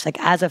groups. Like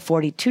as a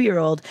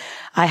 42-year-old,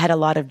 I had a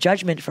lot of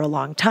judgment for a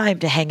long time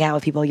to hang out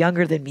with people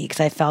younger than me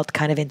because I felt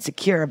kind of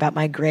insecure about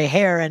my gray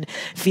hair and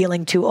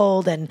feeling too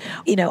old and,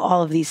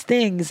 all of these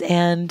things.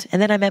 And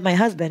then I met my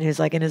husband who's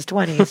like in his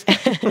 20s.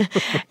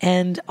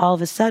 And all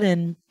of a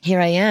sudden, here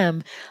I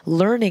am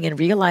learning and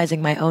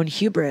realizing my own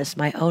hubris,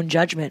 my own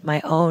judgment,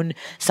 my own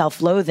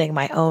self-loathing,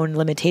 my own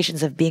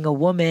limitations of being a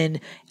woman,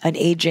 an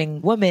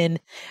aging woman,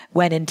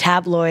 when in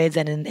tabloids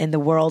and in the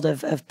world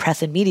of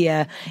press and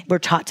media, we're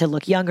taught to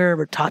look younger.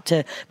 We're taught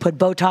to put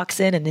Botox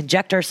in and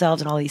inject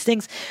ourselves and all these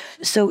things.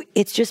 So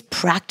it's just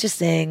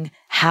practicing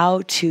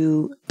how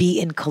to be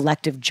in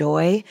collective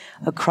joy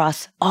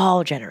across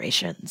all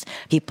generations.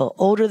 People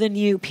older than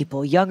you,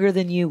 people younger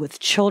than you, with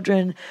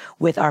children,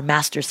 with our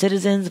master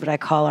citizens, what I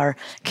call our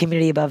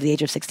community above the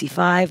age of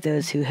 65,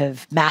 those who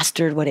have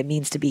mastered what it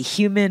means to be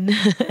human,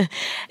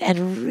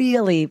 and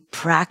really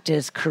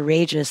practice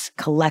courageous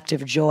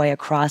collective joy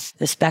across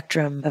the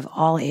spectrum of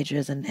all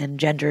ages and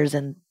genders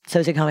and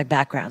socioeconomic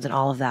backgrounds and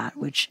all of that,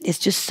 which is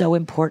just so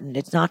important.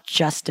 It's not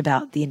just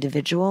about the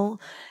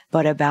individual,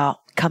 but about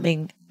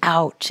coming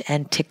out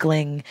and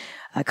tickling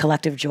a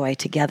collective joy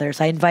together.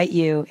 So I invite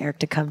you, Eric,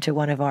 to come to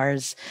one of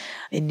ours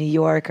in New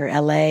York or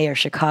LA or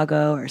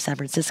Chicago or San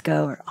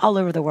Francisco or all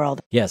over the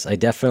world. Yes, I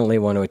definitely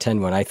want to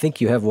attend one. I think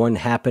you have one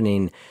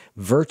happening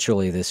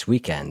virtually this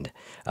weekend,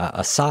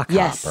 a sock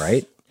hop,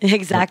 right?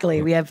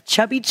 Exactly. We have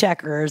Chubby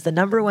Checkers, the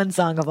number one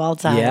song of all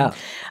time,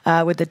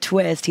 with The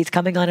Twist. He's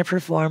coming on to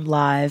perform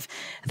live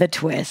The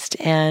Twist.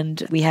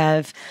 And we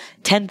have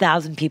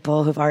 10,000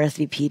 people who've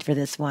RSVP'd for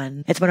this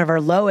one. It's one of our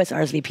lowest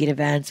RSVP'd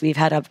events. We've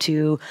had up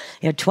to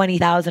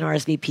 20,000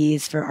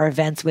 RSVPs for our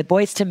events with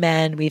Boys to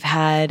Men. We've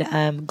had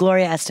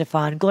Gloria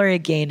Estefan, Gloria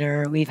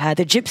Gaynor. We've had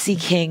the Gypsy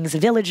Kings,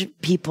 Village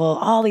People,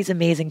 all these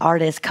amazing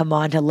artists come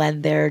on to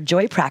lend their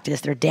joy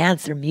practice, their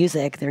dance, their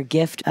music, their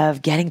gift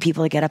of getting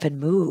people to get up and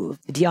move.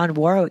 Dionne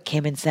Warwick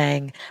came and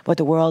sang, "What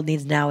the world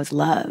needs now is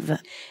love."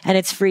 And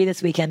it's free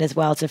this weekend as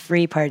well. It's a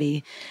free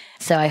party.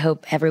 So I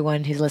hope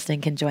everyone who's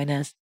listening can join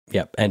us.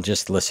 Yep. And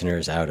just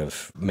listeners out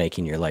of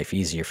making your life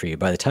easier for you.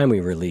 By the time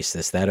we release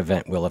this, that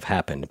event will have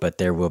happened, but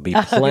there will be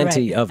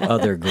plenty of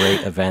other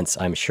great events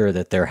I'm sure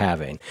that they're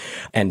having.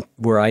 And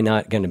were I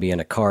not going to be in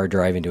a car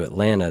driving to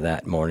Atlanta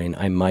that morning,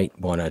 I might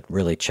want to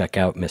really check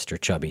out Mr.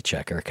 Chubby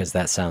Checker because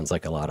that sounds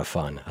like a lot of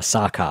fun. A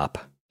sock hop.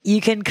 You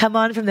can come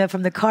on from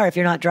the car if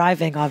you're not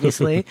driving,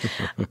 obviously,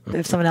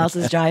 if someone else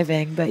is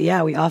driving. But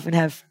yeah, we often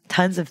have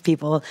tons of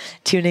people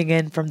tuning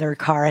in from their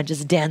car and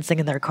just dancing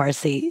in their car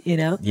seat,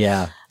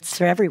 Yeah. It's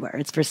for everywhere.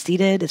 It's for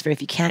seated. It's for if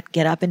you can't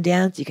get up and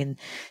dance, you can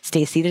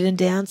stay seated and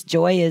dance.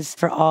 Joy is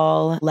for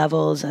all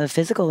levels of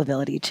physical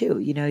ability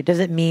too. It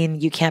doesn't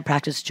mean you can't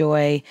practice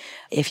joy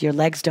if your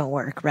legs don't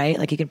work, right?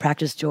 Like you can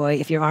practice joy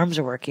if your arms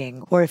are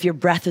working or if your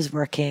breath is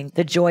working.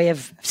 The joy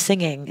of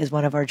singing is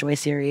one of our joy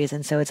series.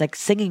 And so it's like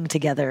singing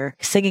together.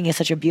 Singing is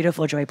such a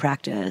beautiful joy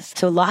practice.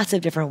 So lots of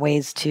different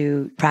ways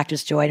to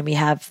practice joy. And we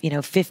have,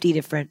 50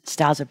 different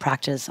styles of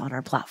practice on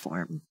our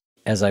platform.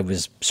 As I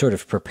was sort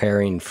of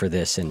preparing for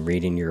this and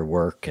reading your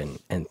work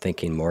and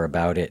thinking more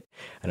about it,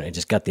 and I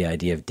just got the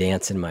idea of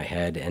dance in my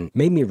head and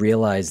made me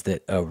realize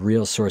that a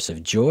real source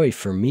of joy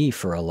for me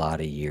for a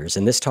lot of years,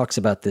 and this talks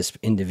about this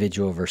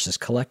individual versus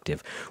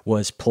collective,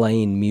 was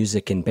playing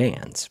music in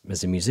bands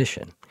as a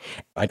musician.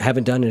 I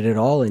haven't done it at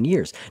all in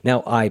years.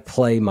 Now, I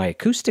play my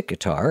acoustic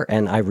guitar,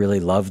 and I really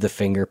love the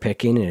finger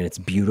picking, and it's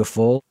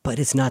beautiful, but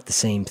it's not the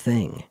same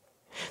thing.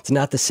 It's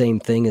not the same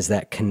thing as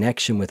that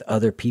connection with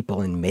other people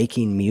and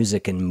making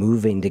music and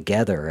moving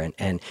together.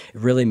 And it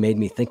really made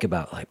me think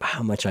about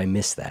how much I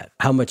miss that,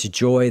 how much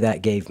joy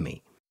that gave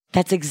me.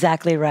 That's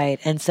exactly right.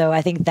 And so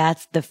I think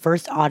that's the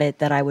first audit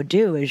that I would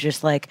do is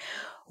just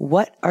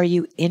what are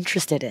you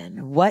interested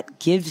in? What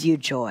gives you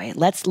joy?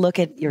 Let's look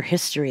at your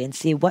history and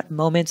see what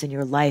moments in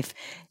your life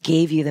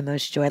gave you the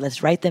most joy.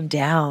 Let's write them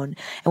down.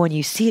 And when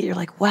you see it, you're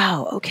like,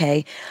 wow,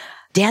 okay.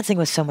 Dancing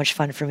was so much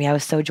fun for me. I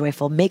was so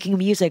joyful. Making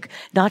music,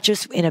 not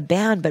just in a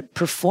band, but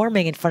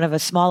performing in front of a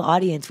small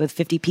audience with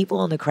 50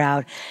 people in the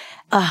crowd.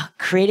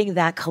 Creating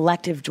that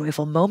collective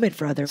joyful moment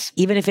for others.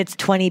 Even if it's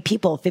 20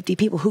 people, 50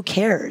 people, who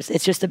cares?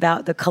 It's just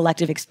about the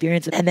collective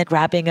experience and then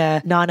grabbing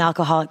a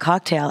non-alcoholic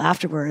cocktail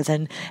afterwards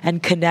and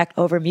connect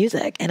over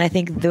music. And I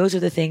think those are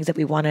the things that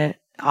we want to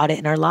audit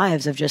in our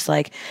lives of just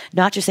like,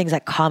 not just things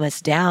that calm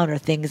us down or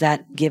things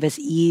that give us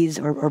ease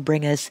or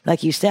bring us,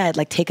 like you said,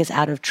 like take us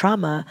out of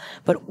trauma,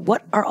 but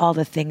what are all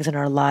the things in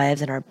our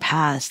lives and our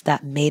past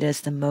that made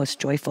us the most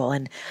joyful?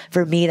 And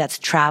for me, that's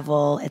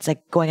travel. It's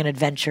like going on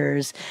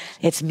adventures.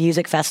 It's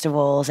music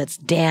festivals. It's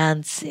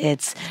dance.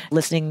 It's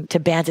listening to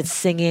bands. It's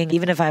singing.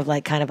 Even if I've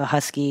like kind of a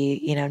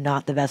husky,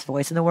 not the best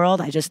voice in the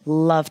world, I just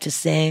love to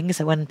sing.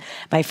 So when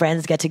my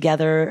friends get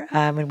together,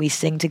 when we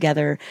sing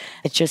together,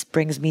 it just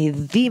brings me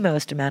the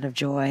most amount of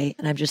joy.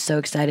 And I'm just so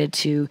excited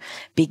to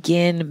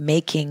begin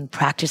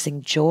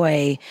practicing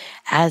joy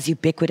as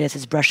ubiquitous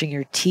as brushing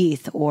your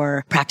teeth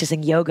or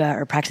practicing yoga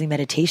or practicing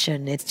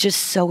meditation. It's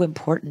just so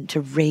important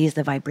to raise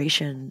the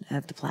vibration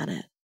of the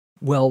planet.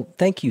 Well,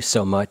 thank you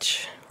so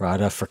much,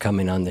 Radha, for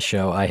coming on the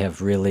show. I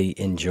have really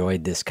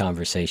enjoyed this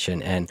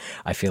conversation, and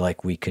I feel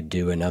like we could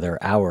do another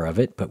hour of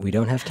it, but we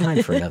don't have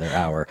time for another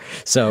hour.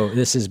 So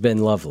this has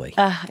been lovely.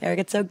 Eric,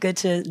 it's so good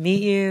to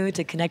meet you,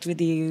 to connect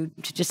with you,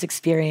 to just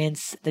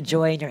experience the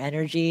joy in your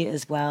energy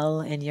as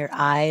well, in your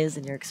eyes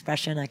and your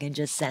expression. I can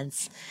just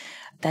sense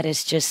that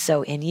is just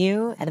so in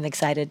you, and I'm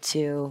excited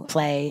to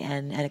play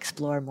and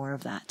explore more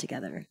of that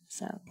together.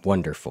 So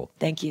wonderful.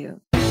 Thank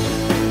you.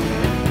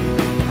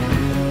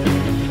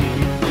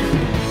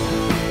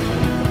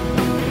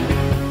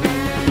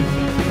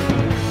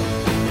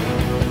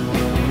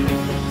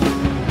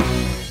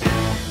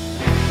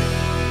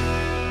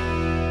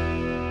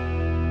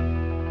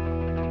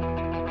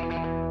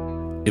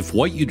 If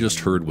what you just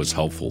heard was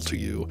helpful to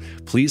you,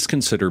 please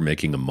consider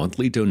making a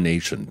monthly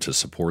donation to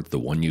support the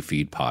One You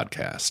Feed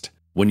podcast.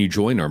 When you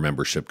join our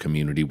membership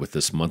community with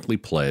this monthly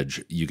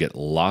pledge, you get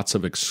lots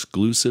of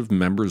exclusive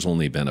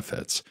members-only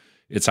benefits.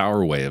 It's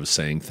our way of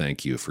saying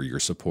thank you for your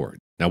support.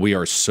 Now, we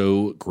are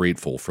so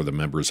grateful for the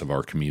members of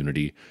our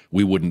community.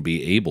 We wouldn't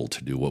be able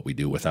to do what we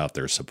do without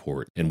their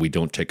support, and we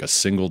don't take a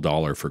single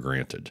dollar for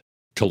granted.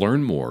 To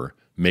learn more,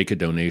 make a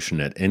donation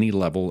at any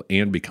level,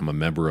 and become a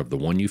member of the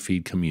One You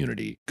Feed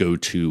community, go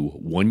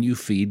to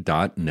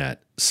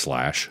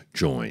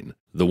oneyoufeed.net/join.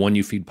 The One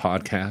You Feed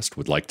podcast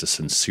would like to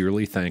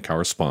sincerely thank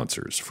our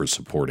sponsors for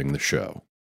supporting the show.